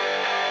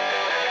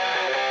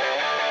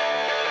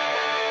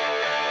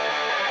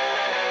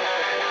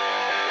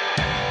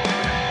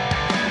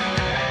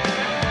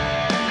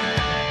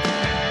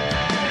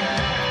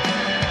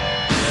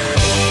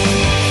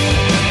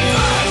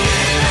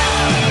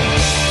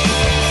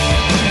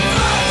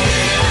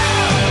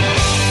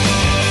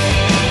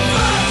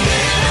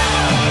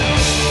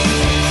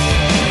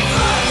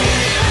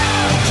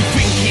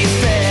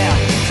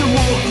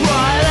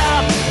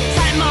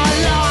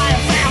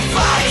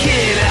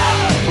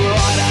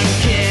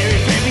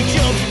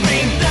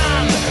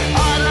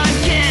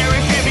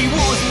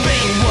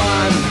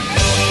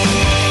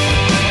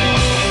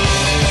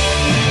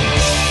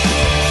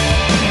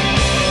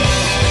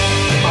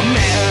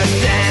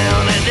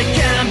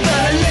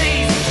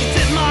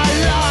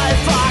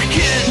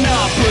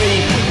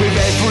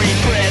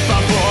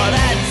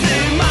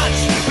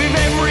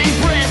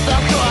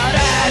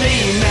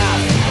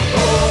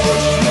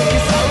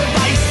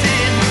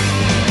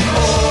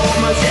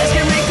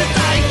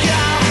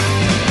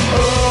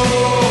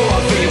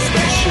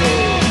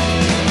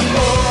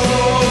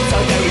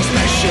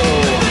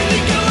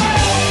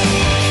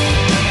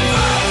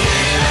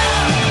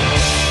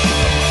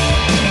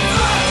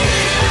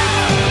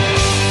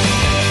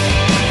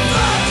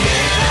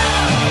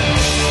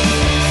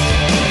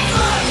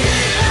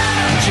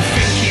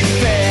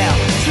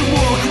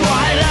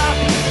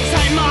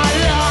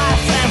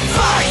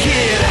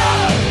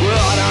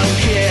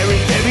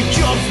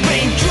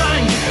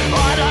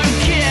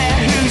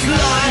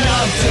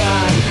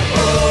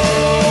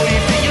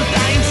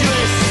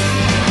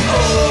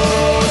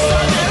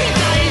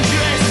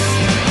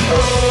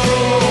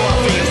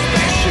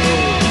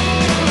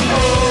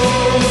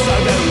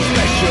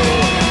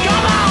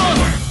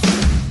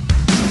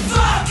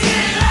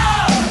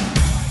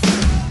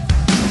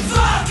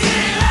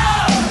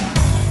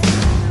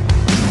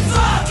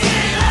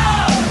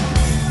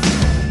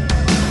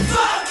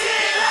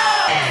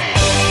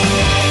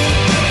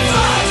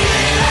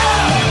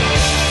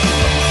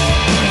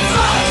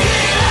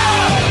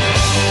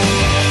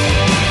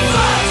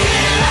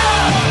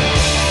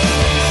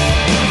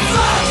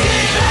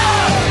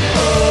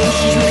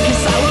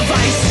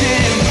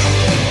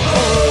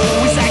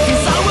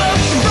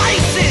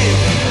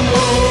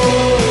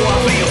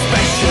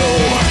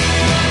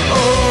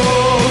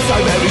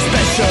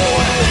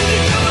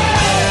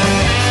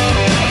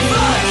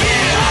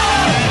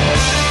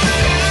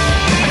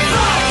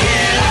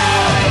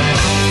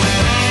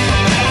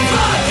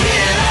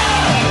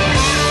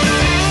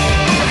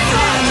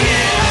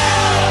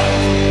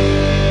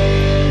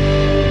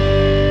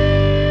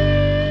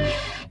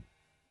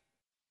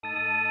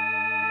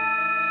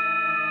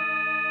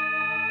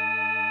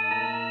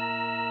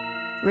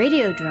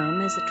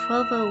 Radiodrome is a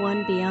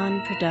 1201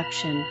 Beyond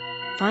production.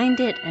 Find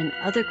it and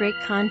other great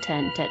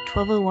content at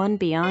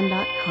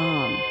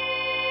 1201beyond.com.